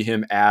special to see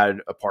him add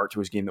a part to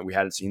his game that we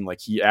hadn't seen.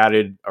 Like, he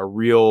added a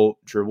real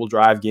dribble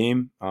drive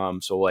game.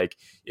 So like,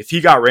 if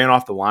he got ran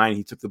off the line,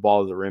 he took the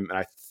ball to the rim. And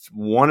I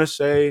want to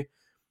say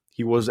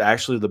he was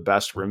actually the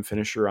best rim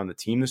finisher on the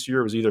team this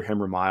year. It was either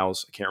him or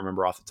Miles. I can't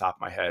remember off the top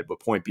of my head,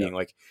 but point being,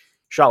 like,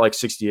 shot like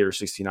 68 or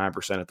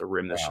 69% at the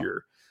rim this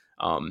year,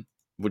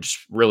 which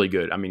is really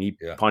good. I mean, he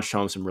punched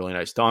home some really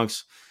nice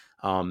dunks.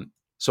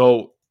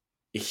 So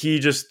he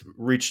just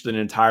reached an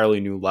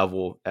entirely new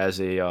level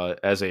as a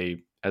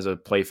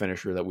play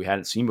finisher that we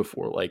hadn't seen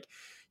before. Like,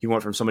 he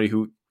went from somebody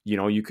who,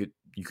 you could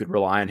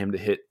rely on him to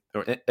hit,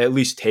 or at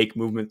least take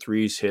movement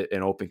threes, hit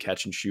an open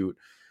catch and shoot.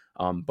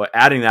 But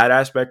adding that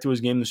aspect to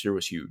his game this year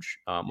was huge.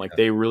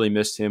 They really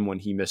missed him when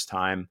he missed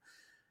time.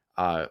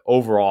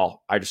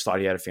 Overall, I just thought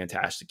he had a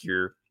fantastic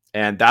year.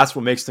 And that's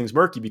what makes things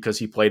murky, because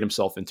he played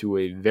himself into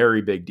a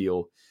very big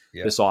deal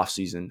this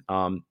offseason.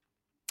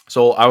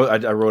 So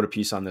I wrote a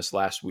piece on this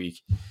last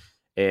week,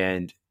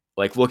 and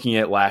like, looking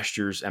at last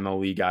year's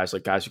MLE guys,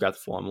 like guys who got the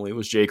full MLE, it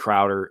was Jay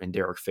Crowder and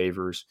Derek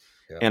Favors.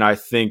 And I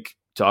think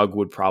Doug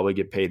would probably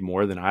get paid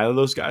more than either of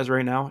those guys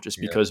right now, just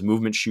because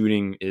movement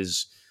shooting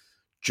is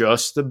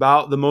just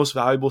about the most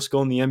valuable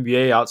skill in the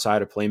NBA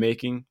outside of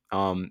playmaking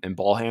and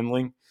ball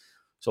handling.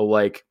 So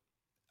like,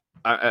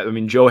 I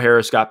mean, Joe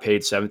Harris got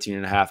paid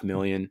 $17.5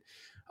 million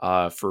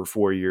for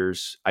 4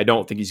 years. I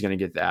don't think he's going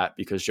to get that,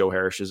 because Joe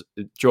Harris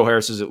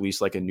is at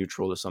least like a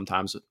neutral to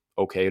sometimes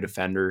okay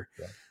defender.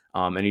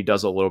 And he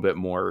does a little bit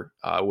more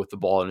with the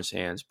ball in his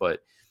hands, but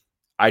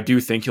I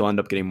do think he'll end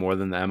up getting more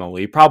than the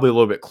MLE, probably a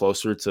little bit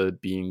closer to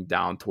being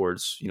down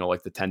towards,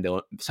 like the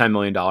 $10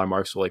 million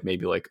mark. So like,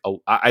 maybe like,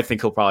 I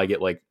think he'll probably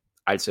get like,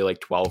 I'd say like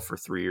 12 for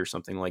 3 or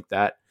something like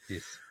that.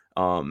 Yes.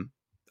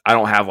 I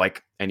don't have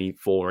like any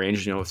full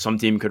range. Some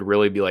team could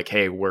really be like,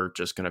 hey, we're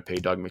just going to pay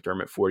Doug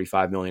McDermott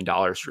 $45 million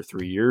for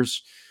 3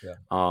 years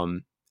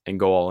and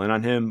go all in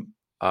on him.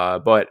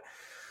 But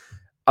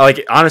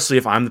like, honestly,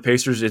 if I'm the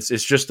Pacers,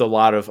 it's just a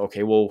lot of,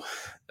 okay, well,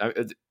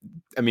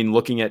 I mean,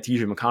 looking at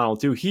TJ McConnell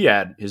too, he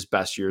had his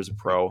best year as a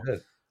pro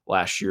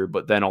last year,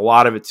 but then a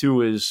lot of it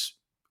too is,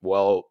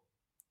 a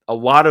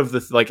lot of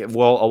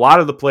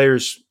the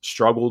players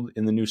struggled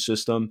in the new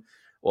system.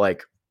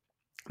 Like,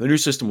 the new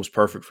system was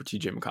perfect for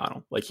TJ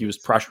McConnell. Like, he was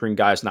pressuring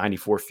guys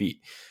 94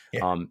 feet.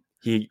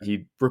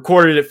 He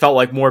recorded, it felt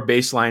like, more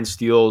baseline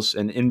steals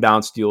and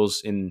inbound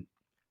steals in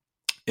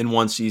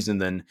one season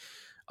than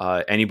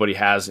anybody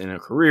has in a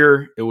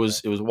career. It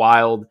was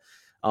wild.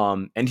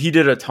 And he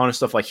did a ton of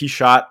stuff. Like, he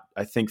shot,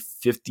 I think,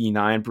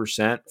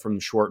 59% from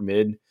the short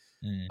mid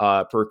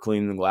per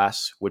clean the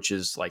glass, which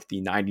is like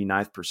the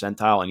 99th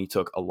percentile. And he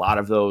took a lot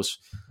of those.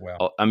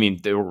 Wow. I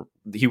mean,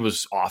 he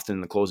was often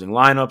in the closing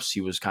lineups. He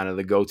was kind of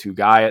the go-to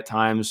guy at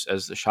times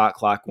as the shot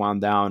clock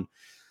wound down.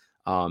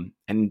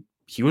 And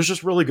he was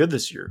just really good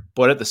this year.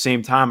 But at the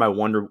same time, I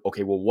wonder,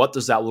 okay, well, what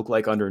does that look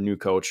like under a new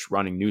coach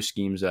running new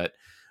schemes that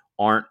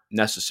aren't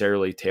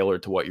necessarily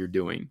tailored to what you're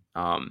doing?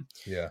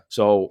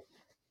 So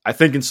I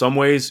think in some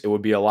ways it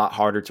would be a lot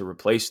harder to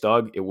replace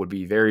Doug. It would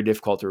be very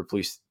difficult to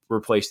replace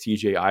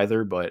TJ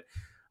either, but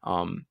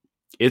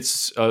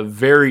it's a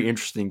very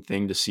interesting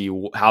thing to see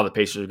how the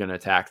Pacers are going to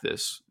attack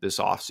this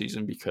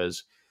offseason,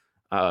 because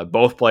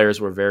both players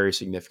were very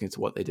significant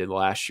to what they did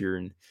last year.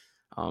 And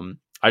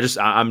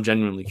I'm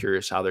genuinely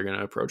curious how they're going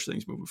to approach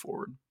things moving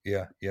forward.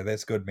 Yeah,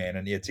 that's good, man.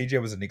 And TJ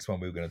was the next one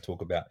we were going to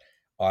talk about.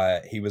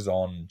 He was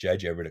on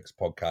JJ Redick's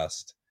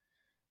podcast.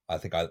 I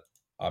think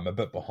I'm a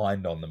bit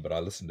behind on them, but I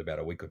listened about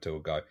a week or two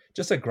ago.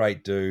 Just a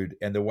great dude,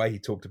 and the way he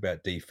talked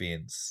about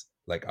defense,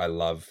 like, I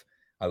love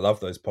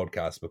those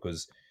podcasts,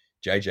 because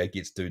JJ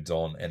gets dudes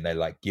on and they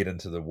like get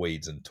into the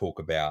weeds and talk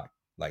about,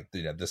 like,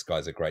 this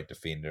guy's a great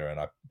defender,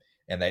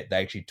 and they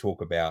actually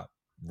talk about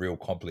real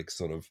complex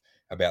sort of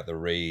about the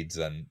reads,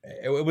 and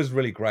it was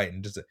really great.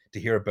 And just to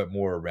hear a bit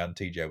more around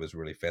TJ was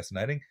really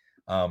fascinating.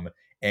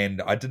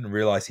 And I didn't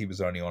realize he was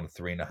only on a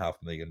 $3.5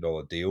 million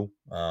deal.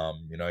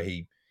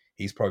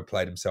 He's probably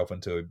played himself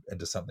into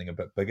something a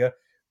bit bigger,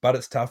 but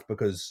it's tough,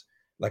 because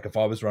like, if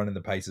I was running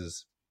the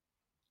Pacers,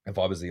 if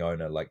I was the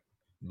owner, like,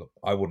 look,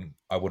 I wouldn't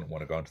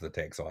want to go into the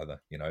tax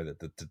either.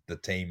 That the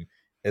team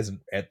isn't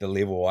at the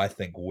level, I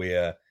think,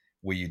 where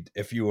you,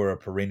 if you were a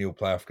perennial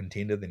playoff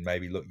contender, then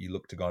maybe you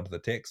look to go into the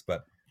tax.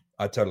 But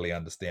I totally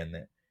understand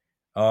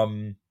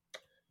that.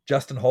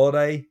 Justin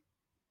Holiday,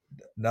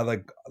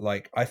 another,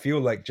 like, I feel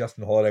like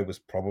Justin Holiday was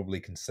probably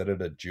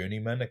considered a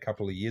journeyman a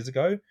couple of years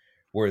ago,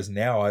 whereas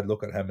now I'd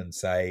look at him and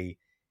say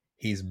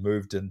he's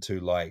moved into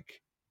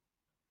like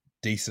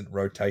decent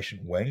rotation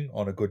wing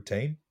on a good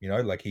team.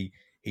 Like,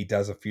 he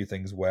does a few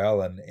things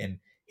well, and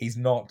he's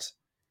not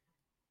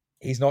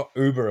he's not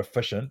uber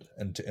efficient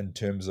in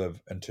terms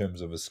of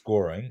his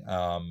scoring.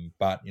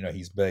 But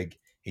he's big.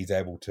 He's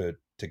able to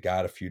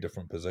guard a few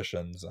different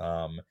positions.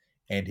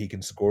 And he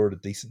can score at a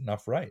decent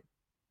enough rate.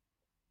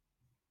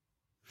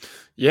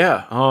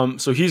 Yeah,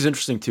 so he's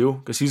interesting too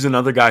because he's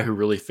another guy who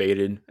really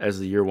faded as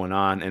the year went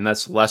on, and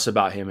that's less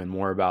about him and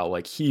more about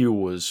like he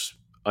was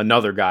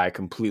another guy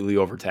completely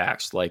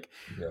overtaxed. Like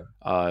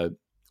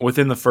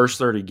within the first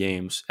 30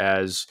 games,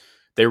 as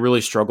they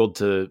really struggled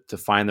to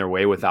find their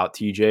way without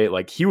TJ,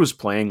 like he was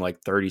playing like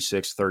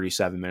 36,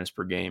 37 minutes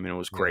per game, and it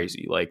was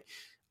crazy. Like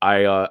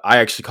I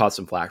actually caught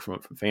some flack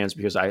from fans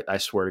because I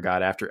swear to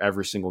God, after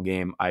every single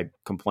game, I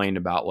complained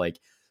about like.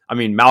 I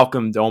mean,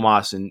 Malcolm,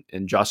 Domas,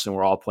 and Justin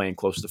were all playing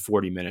close to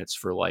 40 minutes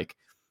for like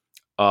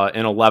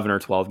an 11 or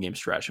 12 game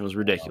stretch. It was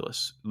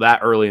ridiculous. That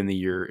early in the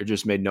year, it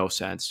just made no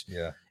sense.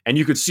 Yeah. And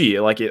you could see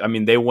it. Like, I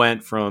mean, they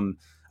went from,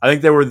 I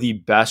think they were the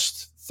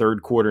best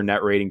third quarter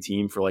net rating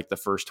team for like the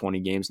first 20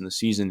 games in the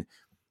season,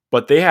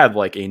 but they had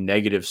like a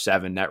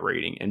 -7 net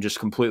rating and just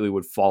completely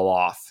would fall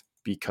off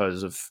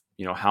because of,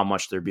 how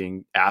much they're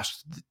being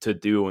asked to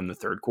do in the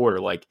third quarter.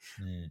 Like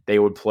they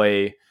would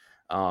play,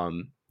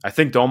 I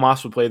think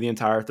Domas would play the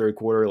entire third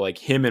quarter. Like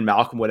him and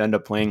Malcolm would end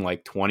up playing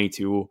like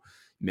 22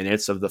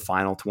 minutes of the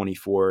final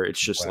 24.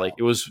 It's just like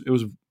it was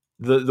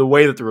the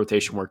way that the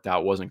rotation worked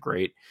out wasn't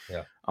great.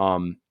 Yeah.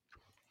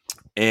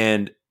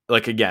 And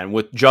like again,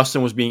 with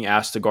Justin was being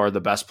asked to guard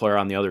the best player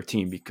on the other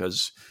team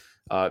because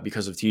of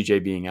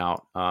TJ being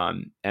out.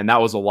 And that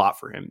was a lot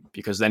for him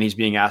because then he's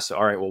being asked,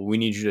 all right, well, we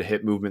need you to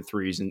hit movement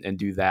threes and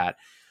do that.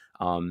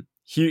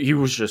 He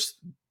was just,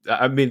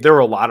 I mean, there were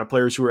a lot of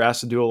players who were asked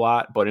to do a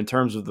lot, but in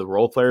terms of the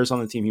role players on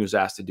the team, he was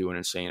asked to do an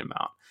insane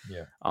amount.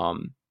 Yeah.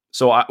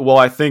 So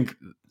I think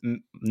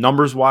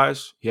numbers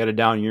wise, he had a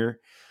down year.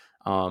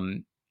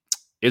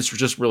 It's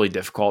just really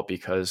difficult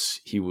because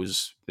he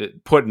was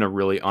put in a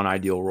really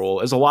unideal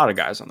role, as a lot of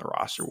guys on the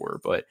roster were.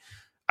 But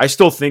I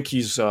still think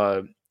he's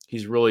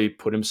really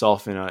put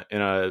himself in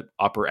a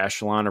upper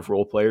echelon of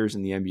role players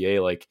in the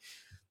NBA. Like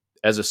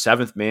as a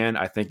seventh man,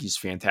 I think he's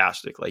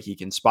fantastic. Like he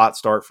can spot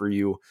start for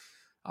you.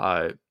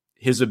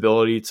 His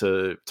ability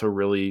to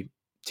really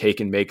take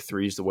and make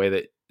threes the way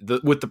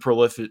that with the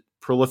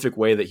prolific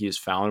way that he has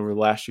found over the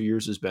last few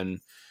years has been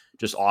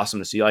just awesome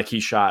to see. Like he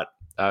shot,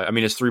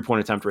 his 3-point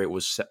attempt rate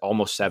was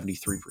almost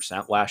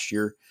 73% last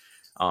year.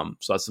 So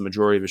that's the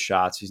majority of his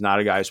shots. He's not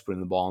a guy who's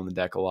putting the ball on the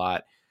deck a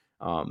lot.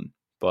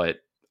 But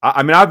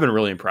I've been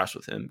really impressed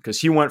with him because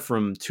he went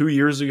from 2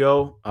 years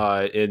ago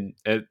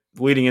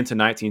leading into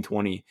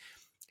 1920.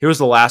 He was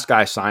the last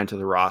guy signed to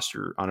the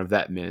roster on a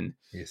vet min.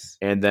 Yes.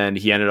 And then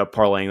he ended up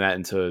parlaying that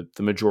into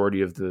the majority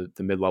of the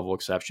mid-level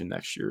exception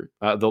next year,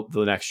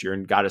 the next year,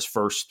 and got his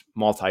first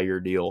multi-year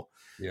deal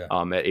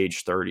at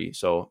age 30.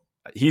 So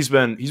he's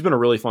been a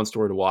really fun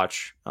story to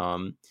watch.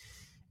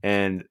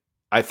 And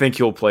I think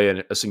he'll play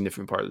a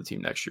significant part of the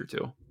team next year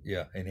too.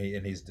 Yeah,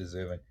 and he's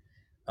deserving.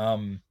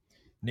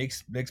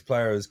 Next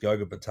player is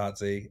Goga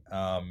Batadze.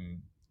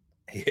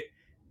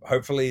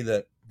 Hopefully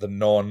that the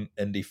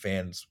non-indie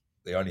fans,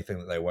 the only thing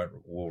that they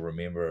will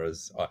remember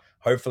is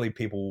hopefully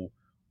people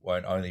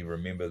won't only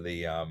remember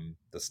the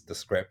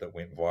scrap that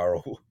went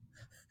viral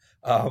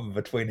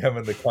between him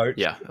and the coach.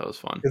 Yeah, that was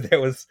fun. That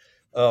was,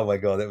 oh my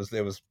god,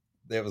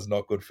 that was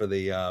not good for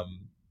the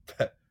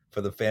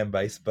for the fan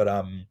base. But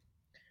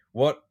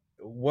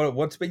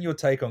what's been your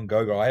take on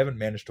Goga? I haven't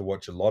managed to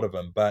watch a lot of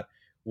him, but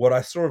what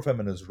I saw of him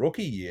in his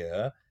rookie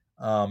year,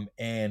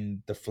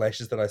 and the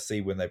flashes that I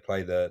see when they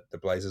play the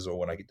Blazers or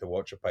when I get to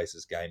watch a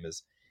Pacers game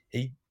is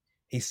he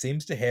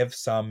seems to have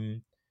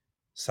some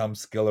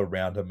skill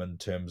around him in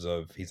terms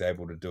of he's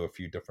able to do a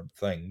few different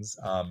things.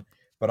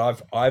 But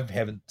I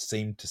haven't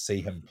seemed to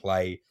see him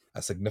play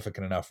a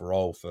significant enough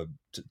role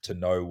to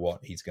know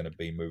what he's going to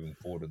be moving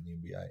forward in the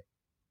NBA.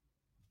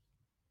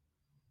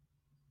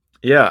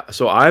 Yeah,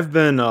 so I've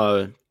been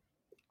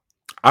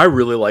I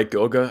really like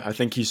Goga. I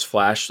think he's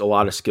flashed a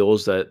lot of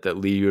skills that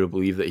lead you to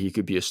believe that he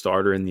could be a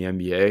starter in the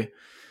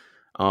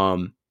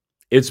NBA.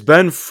 It's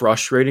been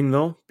frustrating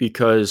though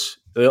because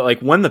like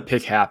when the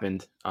pick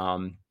happened,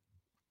 and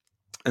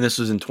this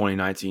was in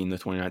 2019, the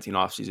 2019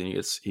 offseason,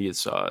 he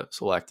gets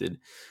selected.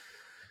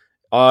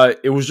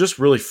 It was just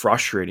really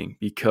frustrating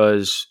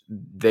because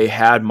they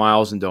had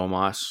Miles and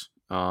Domas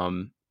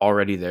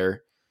already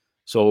there.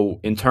 So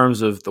in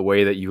terms of the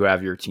way that you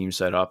have your team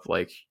set up,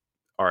 like,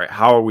 all right,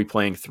 how are we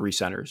playing three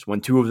centers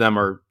when two of them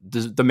are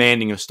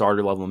demanding a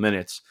starter level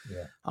minutes?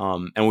 Yeah.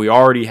 And we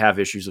already have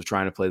issues of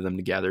trying to play them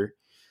together.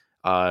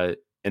 And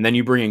then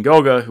you bring in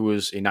Goga, who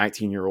is a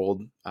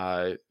 19-year-old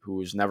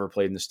who's never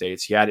played in the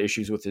States. He had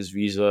issues with his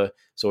visa,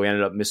 so he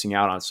ended up missing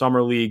out on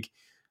Summer League.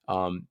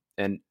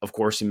 And, of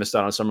course, he missed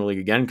out on Summer League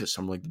again because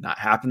Summer League did not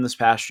happen this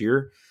past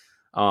year.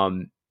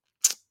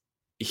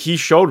 He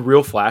showed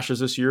real flashes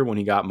this year when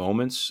he got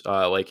moments.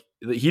 Like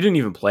he didn't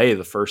even play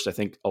the first, I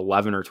think,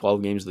 11 or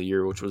 12 games of the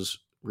year, which was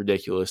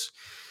ridiculous.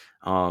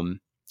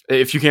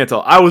 If you can't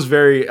tell,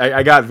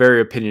 I got very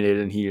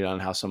opinionated and heated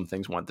on how some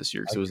things went this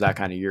year because it was that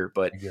kind of year.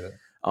 But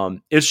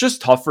it's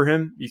just tough for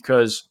him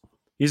because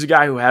he's a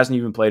guy who hasn't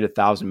even played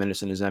 1,000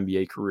 minutes in his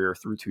NBA career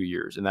through 2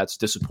 years, and that's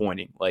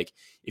disappointing. Like,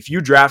 if you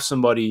draft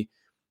somebody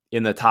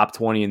in the top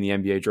 20 in the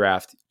NBA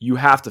draft, you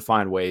have to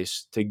find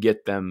ways to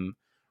get them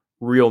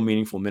real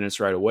meaningful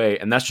minutes right away,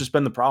 and that's just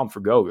been the problem for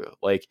Goga.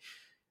 Like,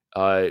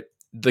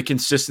 the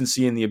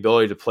consistency and the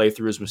ability to play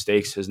through his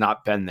mistakes has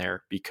not been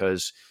there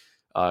because,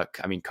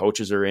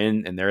 coaches are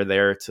in and they're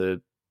there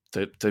to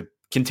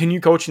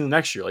continue coaching the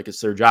next year. Like, it's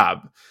their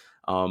job.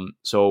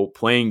 So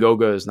playing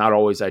Goga is not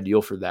always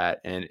ideal for that.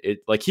 And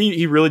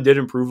he really did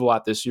improve a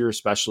lot this year,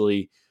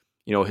 especially,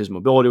 his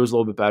mobility was a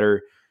little bit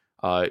better.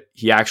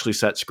 He actually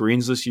set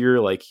screens this year.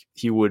 Like,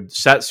 he would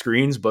set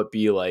screens, but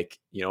be like,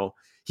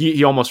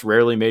 he almost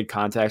rarely made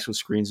contacts with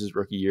screens his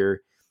rookie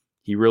year.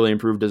 He really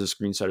improved as a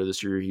screen setter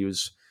this year. He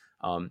was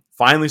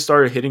finally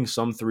started hitting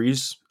some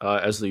threes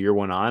as the year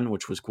went on,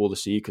 which was cool to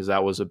see because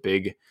that was a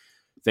big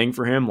thing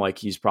for him. Like,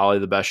 he's probably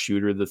the best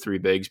shooter of the three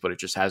bigs, but it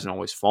just hasn't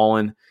always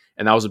fallen.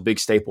 And that was a big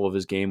staple of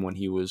his game when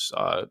he was,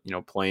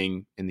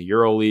 playing in the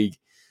Euro League.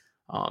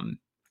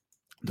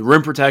 The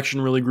rim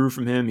protection really grew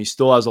from him. He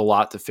still has a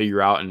lot to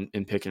figure out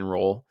in pick and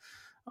roll.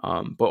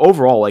 But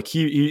overall, like,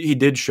 he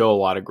did show a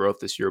lot of growth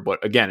this year.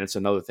 But again, it's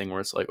another thing where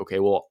it's like, okay,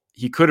 well,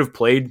 he could have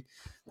played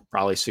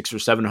probably 600 or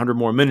 700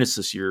 more minutes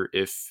this year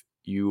if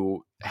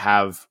you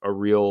have a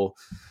real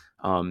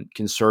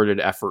concerted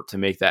effort to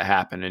make that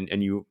happen.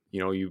 And you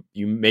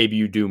maybe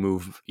you do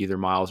move either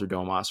Miles or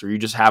Domas, or you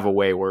just have a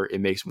way where it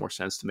makes more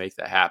sense to make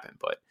that happen.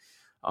 But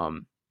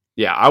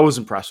I was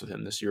impressed with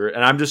him this year,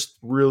 and I'm just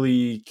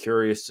really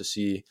curious to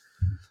see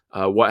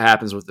what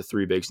happens with the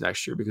three bigs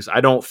next year, because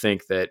I don't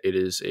think that it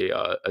is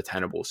a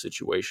tenable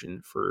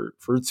situation for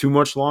too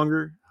much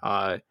longer.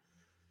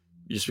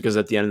 Just because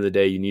at the end of the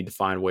day, you need to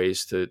find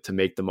ways to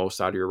make the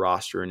most out of your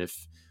roster. And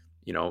if,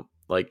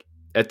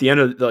 at the end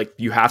of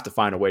you have to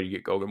find a way to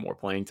get Goga more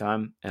playing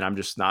time. And I'm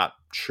just not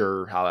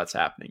sure how that's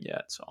happening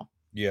yet. So,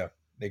 yeah,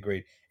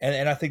 agreed.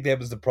 And I think that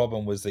was the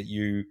problem, was that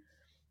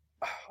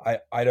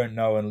I don't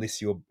know,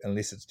 unless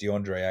it's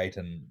DeAndre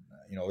Ayton,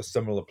 a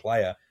similar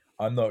player,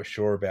 I'm not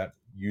sure about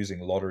using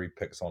lottery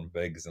picks on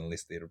bigs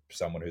unless they're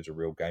someone who's a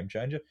real game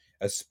changer,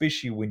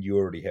 especially when you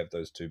already have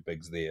those two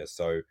bigs there.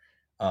 So,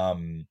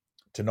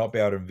 to not be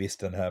able to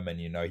invest in him, and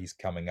he's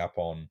coming up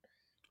on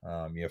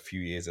a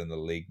few years in the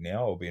league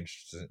now, it'll be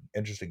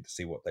interesting to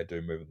see what they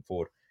do moving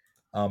forward.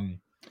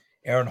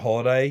 Aaron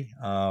Holiday,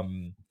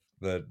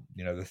 the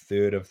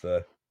third of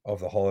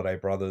the Holiday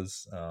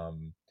brothers,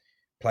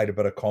 played a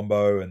bit of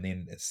combo, and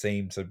then it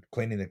seemed, so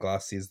Cleaning the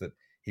Glass says that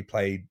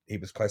he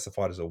was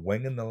classified as a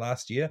wing in the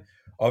last year.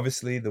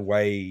 Obviously, the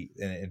way,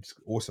 and it's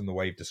awesome the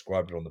way you've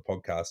described it on the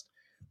podcast,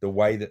 the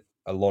way that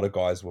a lot of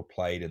guys were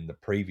played in the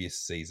previous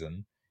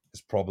season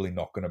is probably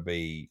not going to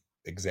be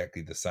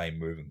exactly the same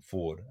moving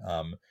forward.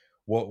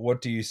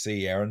 What do you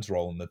see Aaron's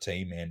role in the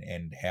team,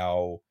 and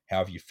how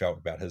have you felt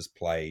about his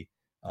play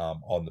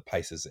on the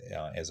Pacers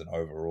as an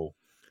overall?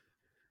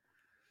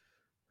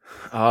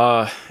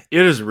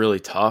 It is really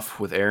tough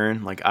with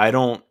Aaron. Like, I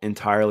don't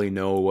entirely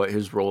know what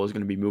his role is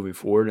going to be moving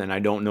forward, and I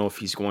don't know if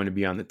he's going to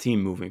be on the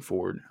team moving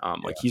forward.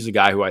 He's a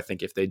guy who I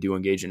think if they do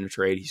engage in a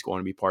trade, he's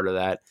going to be part of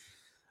that.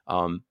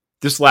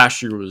 This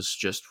last year was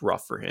just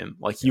rough for him.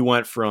 Like, he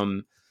went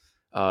from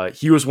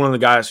he was one of the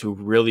guys who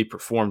really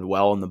performed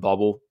well in the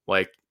bubble.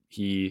 Like,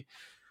 he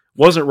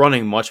wasn't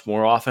running much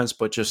more offense,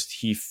 but just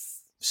he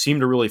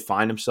seemed to really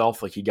find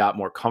himself. Like, he got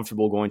more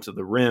comfortable going to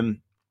the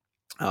rim.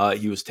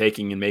 He was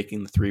taking and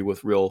making the three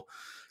with real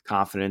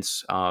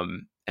confidence,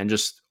 and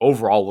just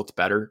overall looked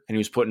better. And he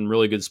was put in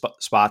really good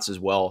spots as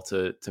well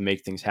to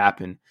make things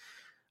happen.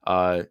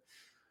 But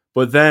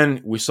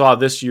then we saw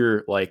this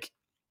year, like,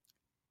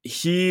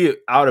 he,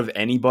 out of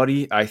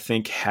anybody, I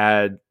think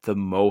had the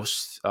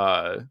most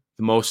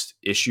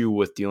issue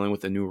with dealing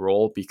with a new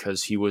role,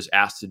 because he was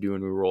asked to do a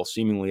new role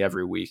seemingly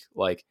every week.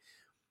 Like,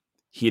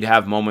 he'd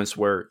have moments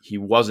where he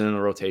wasn't in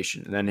the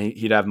rotation, and then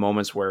he'd have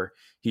moments where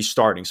he's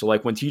starting. So,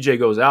 like, when TJ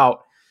goes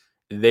out,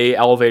 they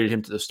elevated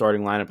him to the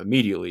starting lineup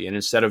immediately. And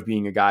instead of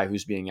being a guy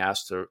who's being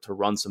asked to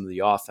run some of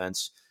the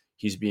offense,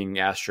 he's being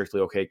asked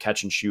strictly, okay,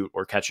 catch and shoot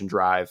or catch and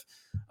drive,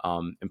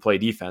 and play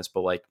defense.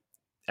 But, like,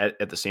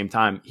 at the same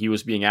time, he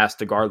was being asked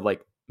to guard,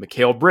 like,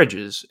 Mikal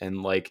Bridges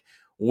and, like,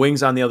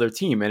 wings on the other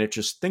team. And it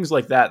just, things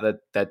like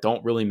that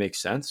don't really make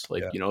sense.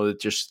 Like,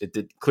 it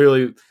did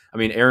clearly. I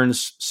mean,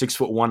 Aaron's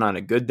 6'1" on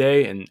a good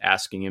day, and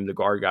asking him to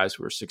guard guys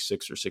who are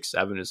 6'6" or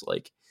 6'7" is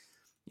like,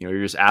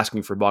 you're just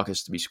asking for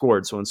buckets to be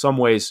scored. So in some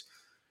ways,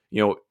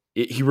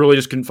 he really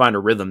just couldn't find a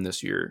rhythm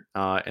this year.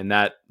 And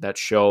that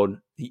showed.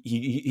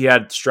 He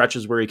had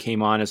stretches where he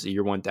came on as the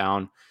year went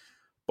down,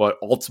 but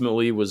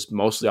ultimately was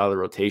mostly out of the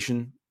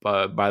rotation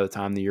by the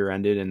time the year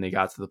ended and they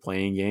got to the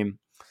playing game.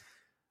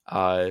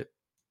 I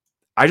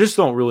just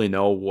don't really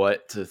know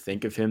what to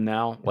think of him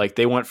now. Like,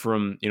 they went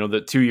from,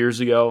 the 2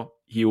 years ago,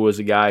 he was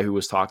a guy who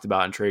was talked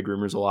about in trade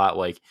rumors a lot.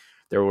 Like,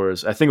 there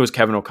was, I think it was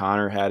Kevin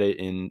O'Connor had it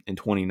in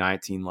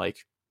 2019.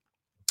 Like,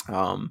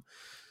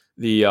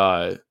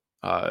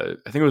 I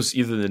think it was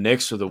either the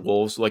Knicks or the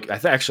Wolves. Like I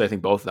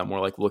think both of them were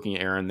like looking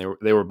at Aaron.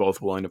 They were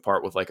both willing to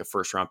part with like a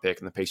first round pick,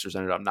 and the Pacers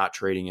ended up not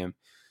trading him.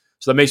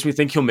 So that makes me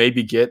think he'll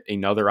maybe get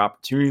another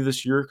opportunity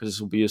this year because this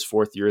will be his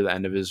fourth year, the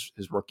end of his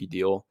rookie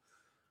deal.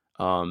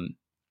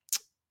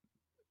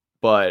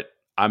 But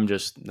I'm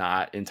just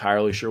not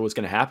entirely sure what's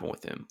going to happen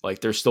with him.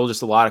 Like there's still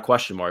just a lot of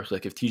question marks.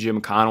 Like if TJ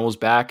McConnell is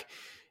back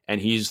and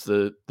he's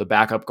the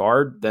backup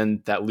guard,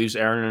 then that leaves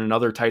Aaron in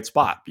another tight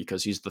spot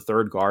because he's the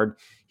third guard.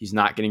 He's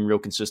not getting real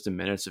consistent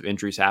minutes. If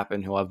injuries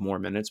happen, he'll have more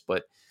minutes,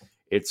 but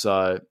it's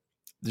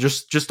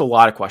just a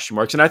lot of question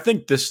marks. And I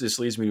think this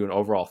leads me to an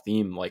overall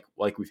theme like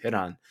we've hit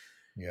on.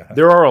 Yeah.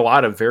 There are a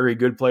lot of very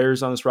good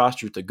players on this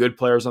roster, the good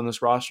players on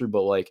this roster,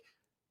 but like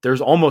there's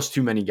almost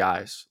too many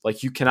guys.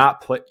 Like you cannot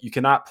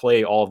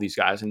play all of these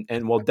guys.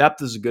 And while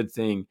depth is a good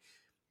thing,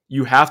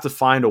 you have to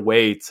find a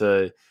way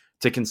to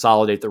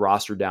consolidate the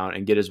roster down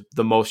and get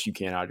the most you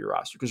can out of your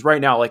roster. Because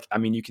right now, like, I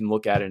mean, you can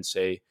look at it and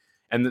say,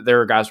 and there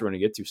are guys we're going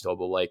to get to still,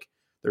 but like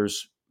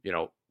there's,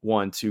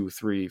 1, 2,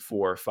 3,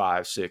 4,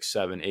 5, 6,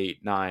 7, 8,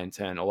 9,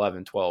 10,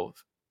 11,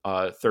 12,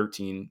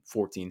 13,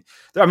 14.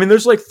 I mean,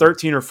 there's like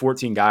 13 or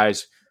 14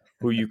 guys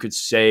who you could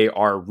say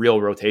are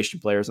real rotation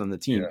players on the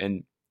team. Yeah.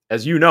 And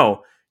as you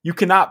know, you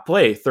cannot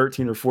play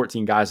 13 or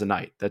 14 guys a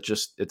night.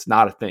 It's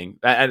not a thing.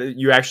 And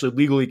you actually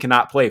legally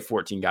cannot play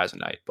 14 guys a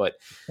night. But,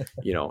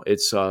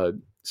 it's so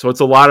it's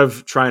a lot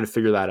of trying to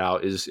figure that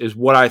out is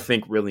what I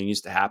think really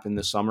needs to happen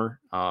this summer.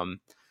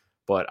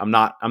 But I'm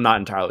not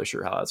entirely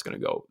sure how that's going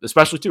to go,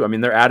 especially too. I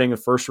mean, they're adding a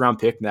first round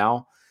pick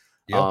now.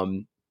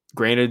 Yep.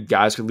 Granted,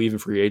 guys could leave in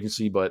free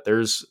agency, but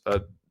there's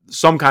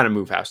some kind of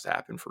move has to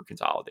happen for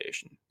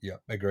consolidation. Yeah,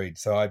 agreed.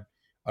 So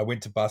I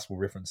went to Basketball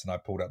Reference and I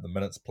pulled up the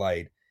minutes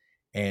played,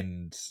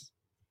 and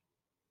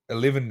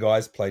 11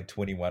 guys played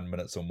 21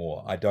 minutes or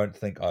more. I don't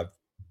think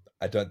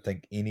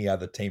any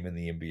other team in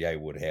the NBA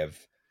would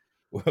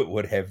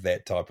have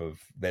that type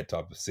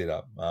of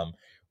setup.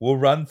 We'll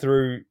run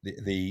through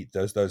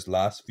those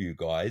last few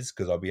guys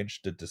because I'll be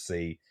interested to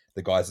see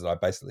the guys that I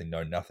basically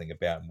know nothing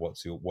about and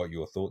what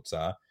your thoughts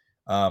are.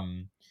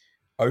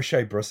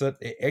 O'Shea Brissett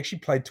actually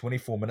played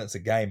 24 minutes a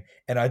game,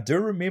 and I do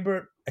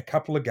remember a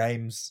couple of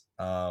games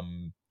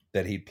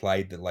that he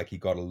played that like he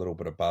got a little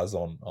bit of buzz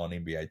on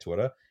NBA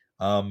Twitter.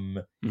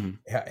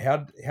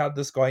 How'd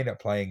this guy end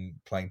up playing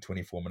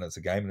 24 minutes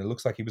a game? And it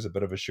looks like he was a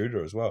bit of a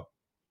shooter as well.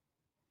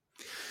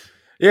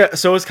 Yeah,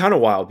 so it's kind of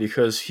wild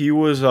because he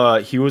was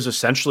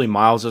essentially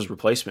Miles's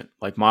replacement.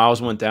 Like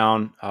Miles went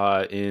down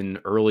in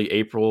early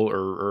April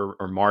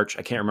or March.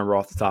 I can't remember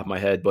off the top of my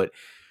head, but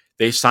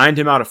they signed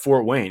him out of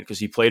Fort Wayne because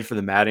he played for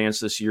the Mad Ants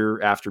this year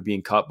after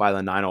being cut by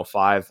the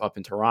 905 up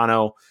in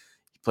Toronto.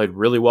 He played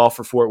really well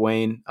for Fort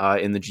Wayne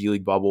in the G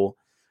League bubble.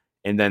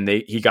 And then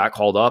he got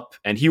called up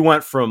and he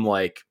went from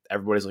like,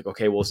 everybody's like,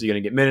 okay, well, is he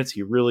going to get minutes?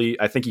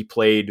 I think he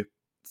played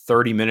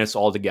 30 minutes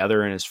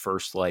altogether in his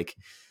first like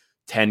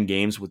 10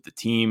 games with the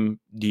team,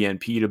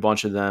 DNP'd a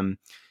bunch of them.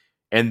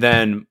 And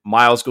then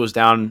Miles goes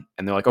down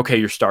and they're like, okay,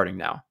 you're starting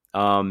now.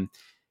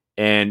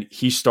 And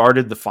he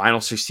started the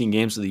final 16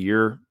 games of the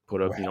year,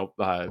 put up,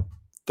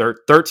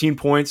 13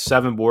 points,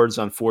 7 boards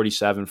on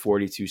 47,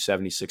 42,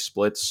 76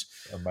 splits.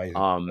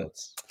 Amazing.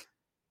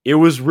 It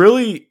was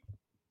really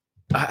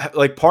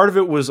like part of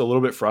it was a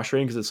little bit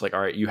frustrating because it's like,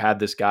 all right, you had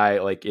this guy,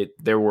 like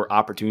there were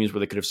opportunities where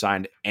they could have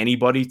signed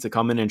anybody to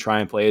come in and try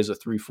and play as a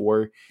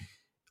 3-4.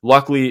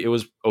 Luckily, it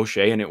was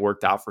O'Shea and it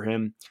worked out for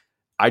him.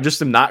 I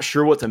just am not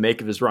sure what to make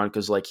of his run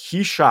because like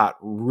he shot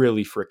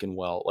really freaking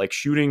well. Like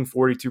shooting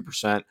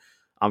 42%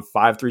 on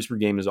 5 threes per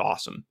game is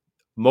awesome.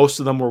 Most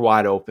of them were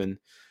wide open.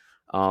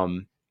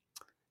 And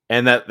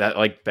that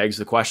like begs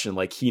the question,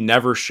 like he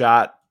never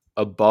shot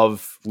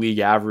above league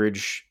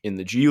average in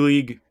the G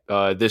League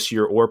this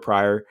year or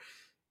prior.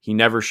 He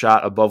never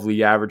shot above league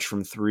average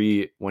from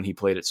 3 when he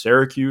played at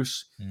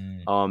Syracuse.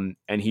 And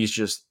he's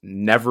just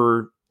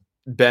never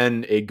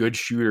been a good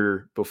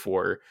shooter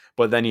before.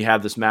 But then you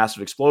have this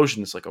massive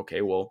explosion. It's like,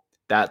 okay, well,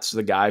 that's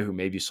the guy who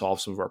maybe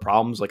solves some of our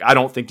problems. Like, I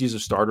don't think he's a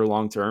starter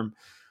long term.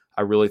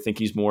 I really think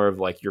he's more of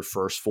like your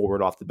first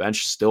forward off the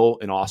bench. Still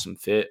an awesome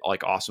fit,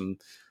 like awesome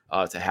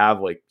to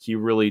have. Like he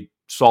really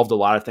solved a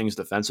lot of things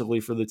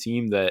defensively for the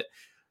team that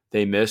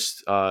they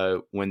missed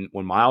when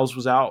Miles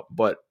was out.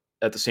 But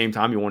at the same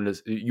time,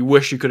 you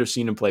wish you could have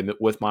seen him play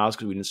with Miles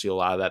because we didn't see a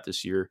lot of that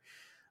this year.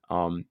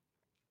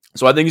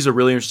 So I think he's a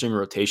really interesting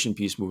rotation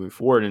piece moving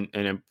forward, and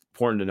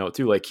important to note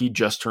too. Like he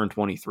just turned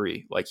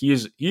 23. Like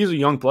he's a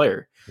young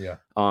player. Yeah.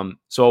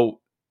 So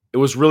it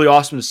was really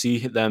awesome to see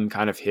them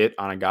kind of hit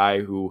on a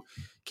guy who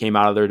came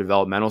out of their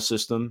developmental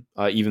system,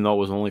 even though it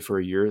was only for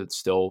a year. It's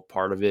still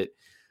part of it.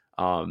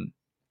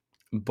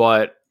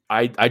 But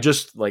I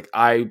just like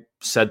I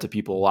said to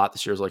people a lot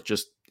this year is like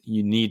just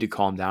you need to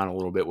calm down a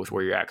little bit with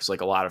where you're at because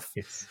like a lot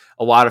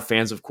of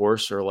fans, of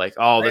course, are like,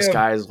 oh, this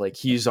guy is like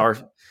he's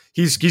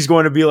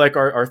going to be like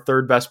our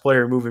third best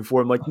player moving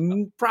forward. I'm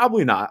like,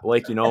 probably not.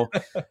 Like, you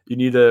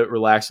need to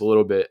relax a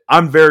little bit.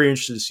 I'm very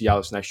interested to see how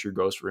this next year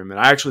goes for him. And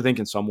I actually think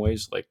in some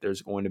ways, like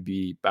there's going to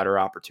be better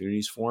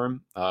opportunities for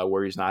him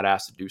where he's not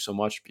asked to do so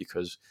much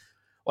because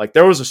Like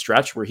there was a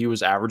stretch where he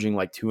was averaging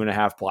like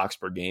 2.5 blocks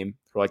per game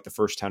for like the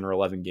first 10 or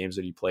 11 games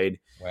that he played.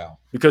 Wow.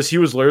 Because he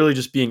was literally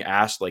just being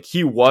asked, like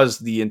he was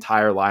the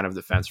entire line of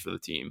defense for the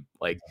team.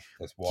 Like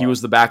That's he wild.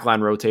 was the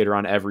backline rotator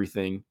on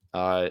everything.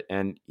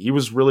 And he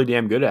was really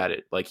damn good at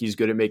it. Like he's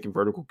good at making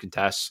vertical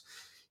contests.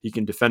 He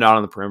can defend out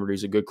on the perimeter.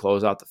 He's a good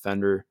closeout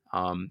defender.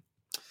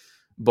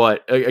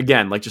 But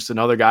again, like just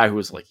another guy who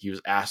was like, he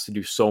was asked to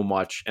do so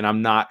much, and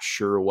I'm not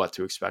sure what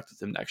to expect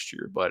with him next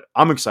year, but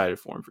I'm excited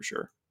for him for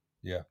sure.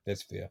 Yeah,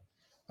 that's fair.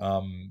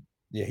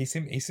 Yeah, he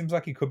seems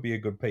like he could be a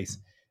good piece.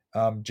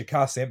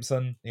 Jakar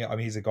Sampson, yeah, I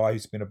mean, he's a guy who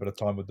spent a bit of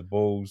time with the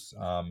Bulls.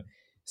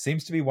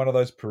 Seems to be one of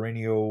those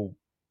perennial,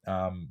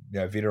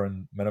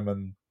 veteran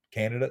minimum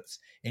candidates.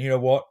 And you know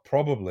what?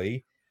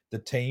 Probably the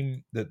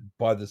team that,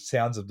 by the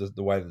sounds of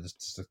the way that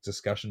this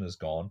discussion has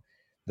gone,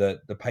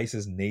 that the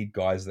Pacers need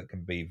guys that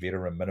can be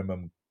veteran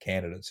minimum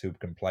candidates who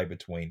can play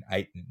between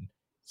 8 and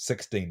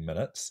 16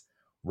 minutes,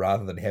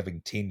 rather than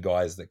having 10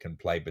 guys that can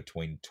play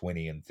between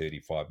 20 and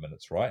 35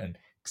 minutes, right? And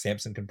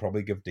Sampson can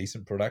probably give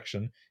decent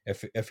production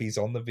if he's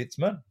on the vets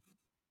min.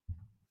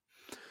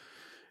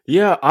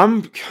 Yeah,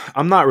 I'm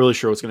not really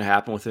sure what's going to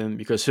happen with him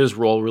because his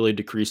role really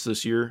decreased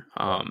this year.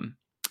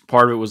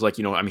 Part of it was like,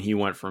 I mean, he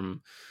went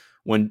from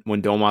when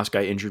Domas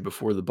got injured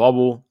before the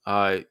bubble.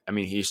 I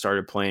mean, he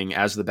started playing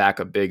as the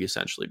backup big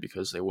essentially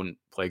because they wouldn't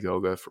play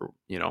Goga for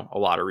a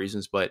lot of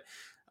reasons. But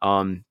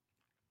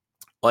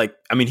like,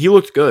 I mean, he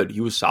looked good.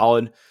 He was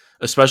solid,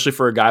 especially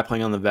for a guy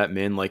playing on the vet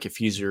min. Like if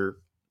he's your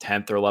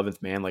 10th or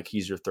 11th man, like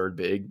he's your third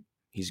big,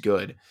 he's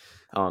good.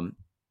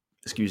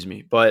 Excuse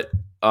me. But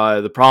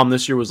the problem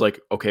this year was like,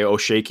 okay,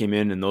 O'Shea came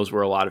in and those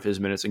were a lot of his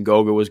minutes, and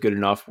Goga was good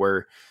enough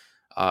where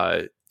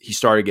he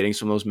started getting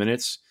some of those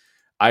minutes.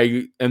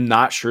 I am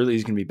not sure that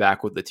he's going to be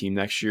back with the team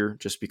next year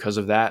just because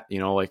of that.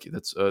 Like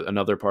that's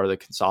another part of the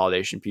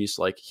consolidation piece.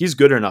 Like he's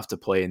good enough to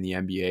play in the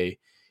NBA,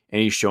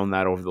 and he's shown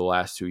that over the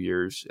last 2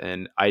 years.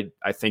 And I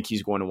think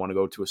he's going to want to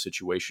go to a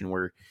situation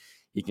where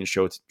he can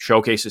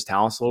showcase his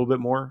talents a little bit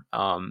more.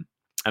 And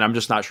I'm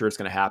just not sure it's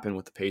going to happen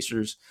with the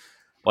Pacers.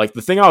 Like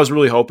the thing I was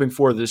really hoping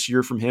for this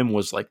year from him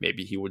was like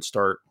maybe he would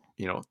start,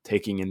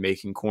 taking and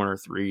making corner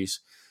threes.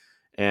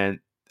 And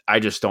I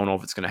just don't know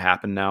if it's going to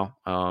happen now.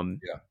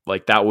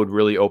 Like that would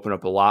really open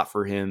up a lot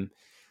for him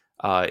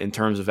in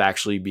terms of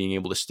actually being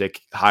able to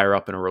stick higher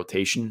up in a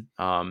rotation.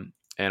 And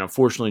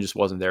unfortunately just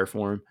wasn't there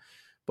for him.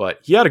 But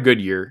he had a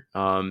good year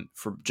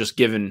for just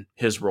given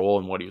his role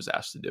and what he was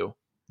asked to do.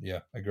 Yeah,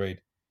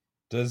 agreed.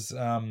 Does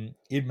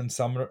Edmund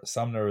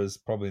Sumner is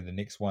probably the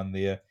next one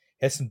there.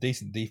 Has some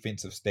decent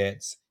defensive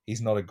stats.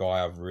 He's not a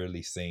guy I've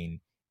really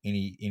seen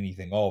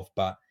anything of,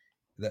 but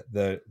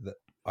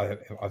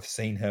I've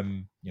seen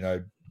him,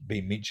 be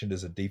mentioned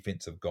as a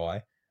defensive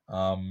guy.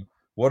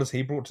 What has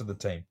he brought to the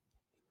team?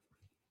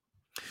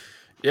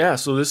 Yeah,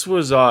 so this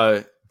was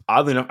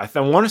oddly enough, I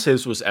want to say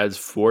this was Ed's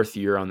 4th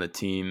year on the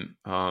team,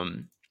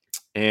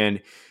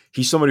 and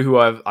he's somebody who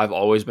I've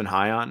always been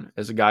high on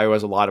as a guy who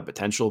has a lot of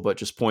potential. But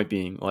just point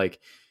being, like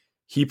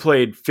he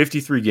played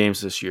 53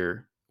 games this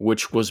year,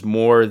 which was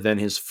more than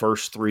his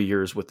first 3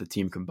 years with the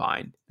team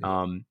combined.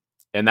 Yeah.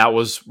 And that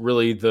was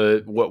really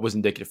what was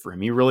indicative for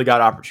him. He really got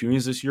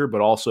opportunities this year,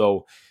 but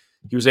also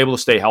he was able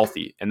to stay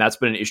healthy, and that's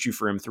been an issue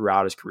for him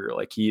throughout his career.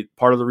 Like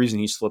part of the reason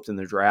he slipped in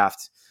the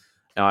draft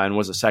and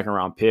was a 2nd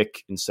round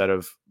pick instead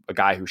of a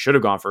guy who should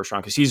have gone 1st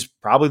round, because he's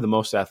probably the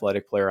most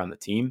athletic player on the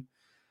team.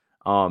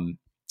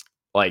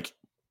 Like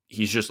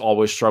he's just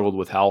always struggled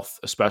with health,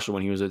 especially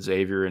when he was at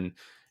Xavier, and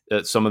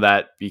some of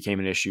that became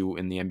an issue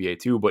in the NBA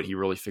too, but he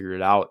really figured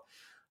it out.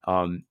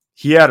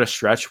 He had a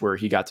stretch where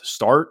he got to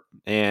start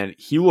and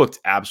he looked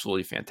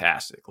absolutely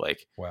fantastic.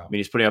 Like, wow. I mean,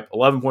 he's putting up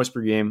 11 points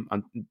per game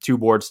on 2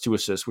 boards, 2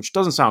 assists, which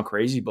doesn't sound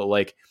crazy, but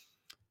like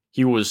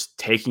he was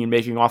taking and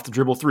making off the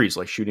dribble threes,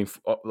 like shooting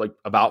like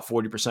about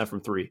 40%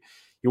 from 3.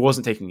 He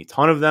wasn't taking a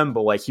ton of them,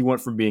 but like he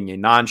went from being a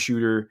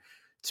non-shooter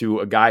to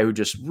a guy who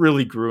just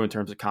really grew in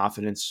terms of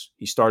confidence.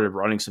 He started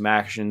running some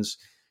actions.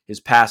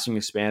 His passing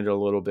expanded a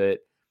little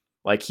bit.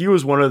 Like he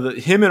was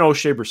him and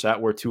O'Shea Brissett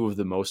were 2 of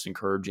the most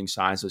encouraging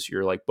signs this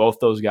year. Like both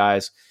those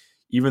guys,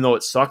 even though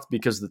it sucked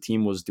because the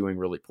team was doing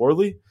really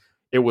poorly,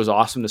 it was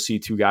awesome to see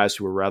 2 guys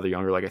who were rather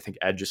younger. Like I think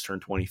Ed just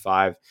turned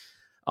 25.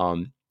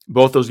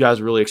 Both those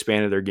guys really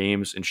expanded their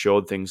games and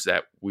showed things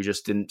that we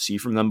just didn't see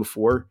from them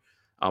before.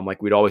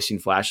 Like we'd always seen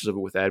flashes of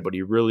it with Ed, but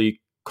he really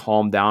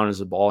calmed down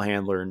as a ball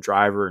handler and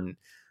driver,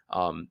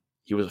 and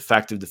he was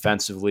effective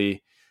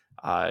defensively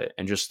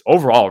and just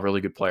overall a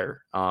really good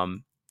player.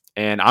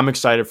 And I'm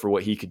excited for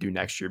what he could do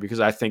next year, because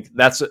I think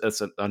that's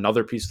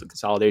another piece of the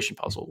consolidation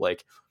puzzle.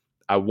 Like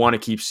I want to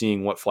keep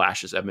seeing what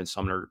flashes Edmund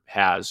Sumner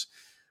has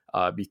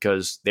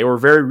because they were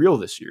very real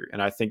this year.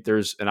 And I think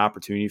there's an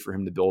opportunity for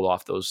him to build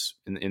off those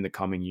in the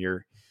coming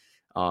year.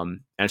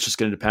 And it's just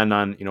going to depend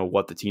on,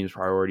 what the team's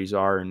priorities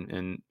are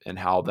and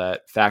how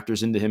that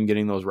factors into him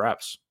getting those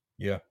reps.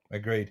 Yeah,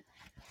 agreed.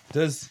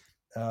 There's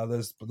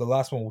the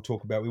last one we'll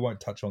talk about. We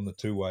won't touch on the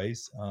 2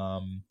 ways.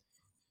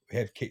 We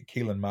had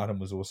Keelan Martin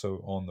was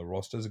also on the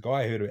roster. As a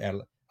guy I heard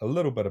a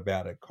little bit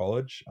about at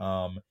college.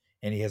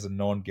 and he has a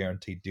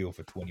non-guaranteed deal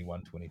for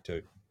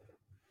 21-22.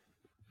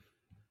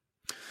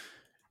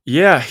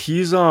 Yeah, he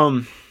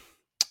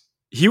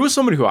was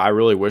somebody who I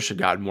really wish had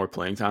gotten more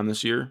playing time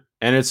this year.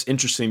 And it's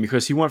interesting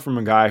because he went from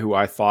a guy who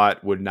I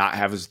thought would not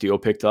have his deal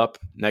picked up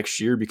next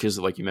year because,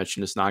 like you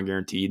mentioned, it's not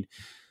guaranteed.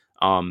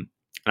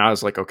 And I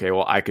was like, okay,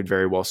 well, I could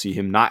very well see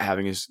him not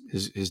having his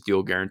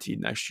deal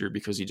guaranteed next year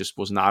because he just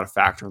was not a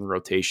factor in the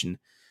rotation.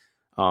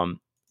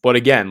 But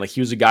again, like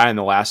he was a guy in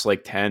the last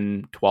like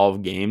 10,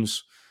 12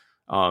 games,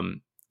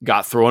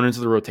 got thrown into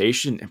the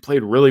rotation and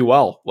played really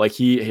well. Like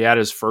he had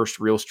his first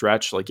real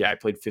stretch. Like, yeah, I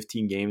played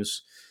 15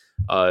 games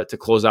to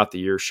close out the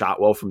year,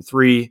 shot well from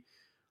three.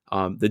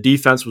 The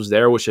defense was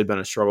there, which had been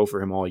a struggle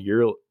for him all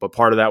year. But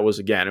part of that was,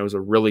 again, it was a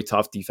really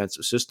tough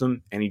defensive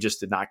system, and he just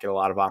did not get a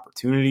lot of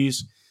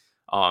opportunities.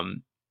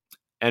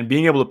 And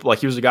being able to, like,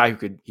 he was a guy who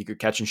could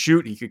catch and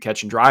shoot. He could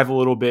catch and drive a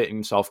little bit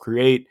and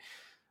self-create.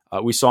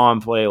 We saw him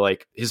play,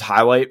 like, his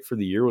highlight for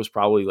the year was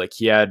probably, like,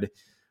 he had,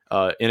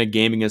 in a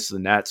game against the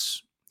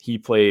Nets, he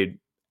played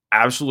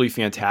absolutely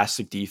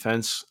fantastic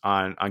defense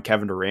on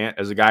Kevin Durant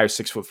as a guy who's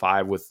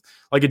 6'5" with,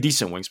 like, a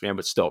decent wingspan,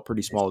 but still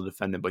pretty small to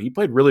defend him. But he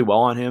played really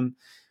well on him,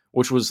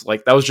 which was,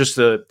 like, that was just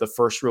the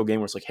first real game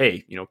where it's like,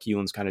 hey, you know,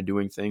 Keelan's kind of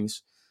doing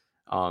things.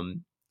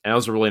 And that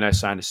was a really nice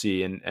sign to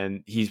see.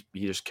 And he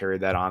just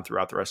carried that on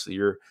throughout the rest of the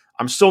year.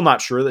 I'm still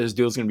not sure that his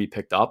deal is going to be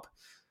picked up,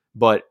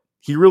 but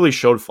he really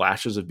showed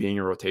flashes of being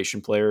a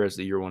rotation player as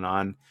the year went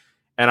on.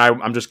 And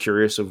I'm just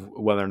curious of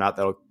whether or not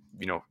that'll,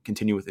 you know,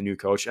 continue with the new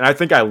coach. And I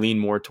think I lean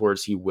more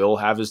towards he will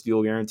have his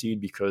deal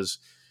guaranteed because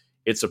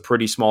it's a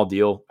pretty small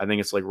deal. I think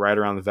it's like right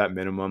around the vet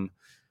minimum.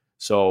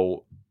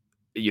 So,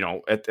 you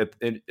know,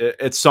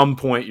 at some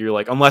point you're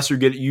like, unless you're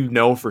getting, you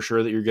know, for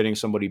sure that you're getting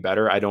somebody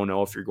better. I don't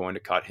know if you're going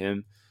to cut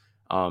him.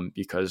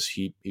 Because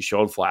he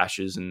showed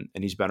flashes and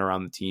he's been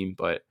around the team,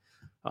 but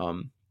I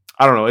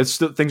don't know. It's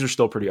still, things are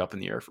still pretty up in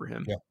the air for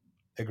him. Yeah,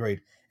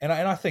 agreed. And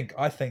I think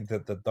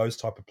that those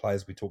type of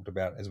players we talked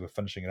about as we're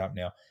finishing it up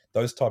now,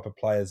 those type of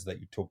players that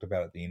you talked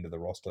about at the end of the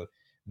roster,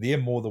 they're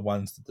more the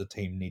ones that the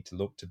team need to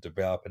look to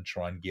develop and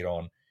try and get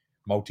on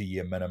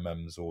multi-year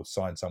minimums or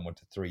sign someone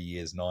to 3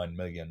 years, 9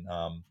 million,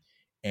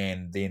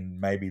 and then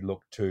maybe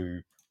look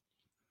to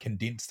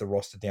condense the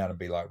roster down and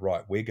be like,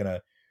 right, we're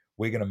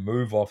gonna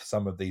move off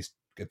some of these.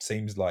 It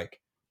seems like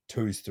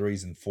 2s,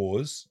 3s, and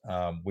 4s.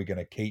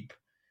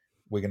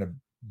 We're gonna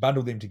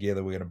bundle them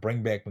together. We're gonna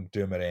bring back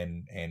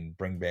McDermott and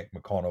bring back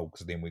McConnell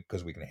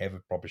because we can have a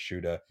proper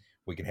shooter,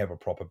 we can have a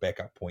proper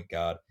backup point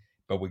guard.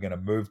 But we're gonna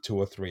move 2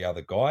 or 3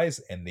 other guys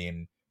and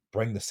then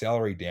bring the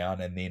salary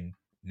down, and then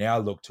now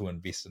look to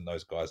invest in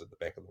those guys at the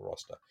back of the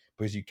roster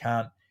because you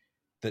can't.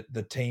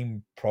 The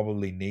team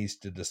probably needs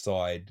to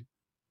decide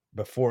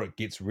before it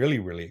gets really,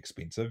 really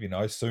expensive. You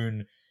know,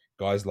 soon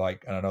guys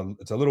like, and I know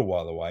it's a little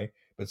while away,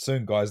 but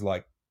soon guys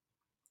like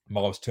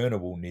Miles Turner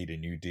will need a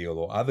new deal,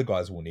 or other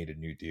guys will need a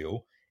new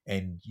deal,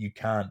 and you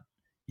can't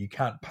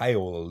pay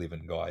all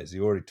 11 guys.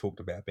 You already talked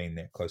about being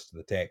that close to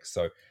the tax.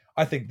 So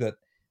I think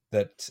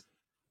that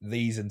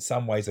these in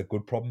some ways are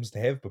good problems to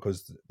have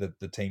because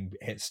the team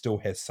still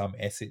has some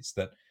assets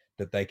that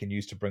they can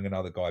use to bring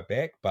another guy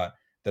back, but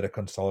that a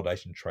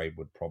consolidation trade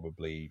would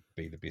probably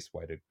be the best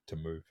way to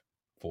move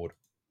forward.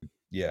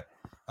 Yeah.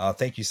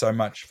 Thank you so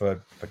much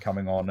for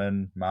coming on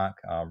in,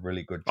 Mark.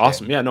 Really good chat.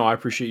 Awesome. Yeah, no, I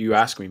appreciate you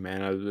asking me,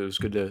 man. It was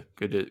good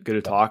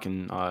to talk,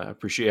 and I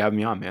appreciate you having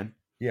me on, man.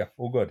 Yeah,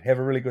 all good. Have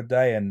a really good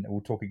day, and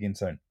we'll talk again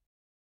soon.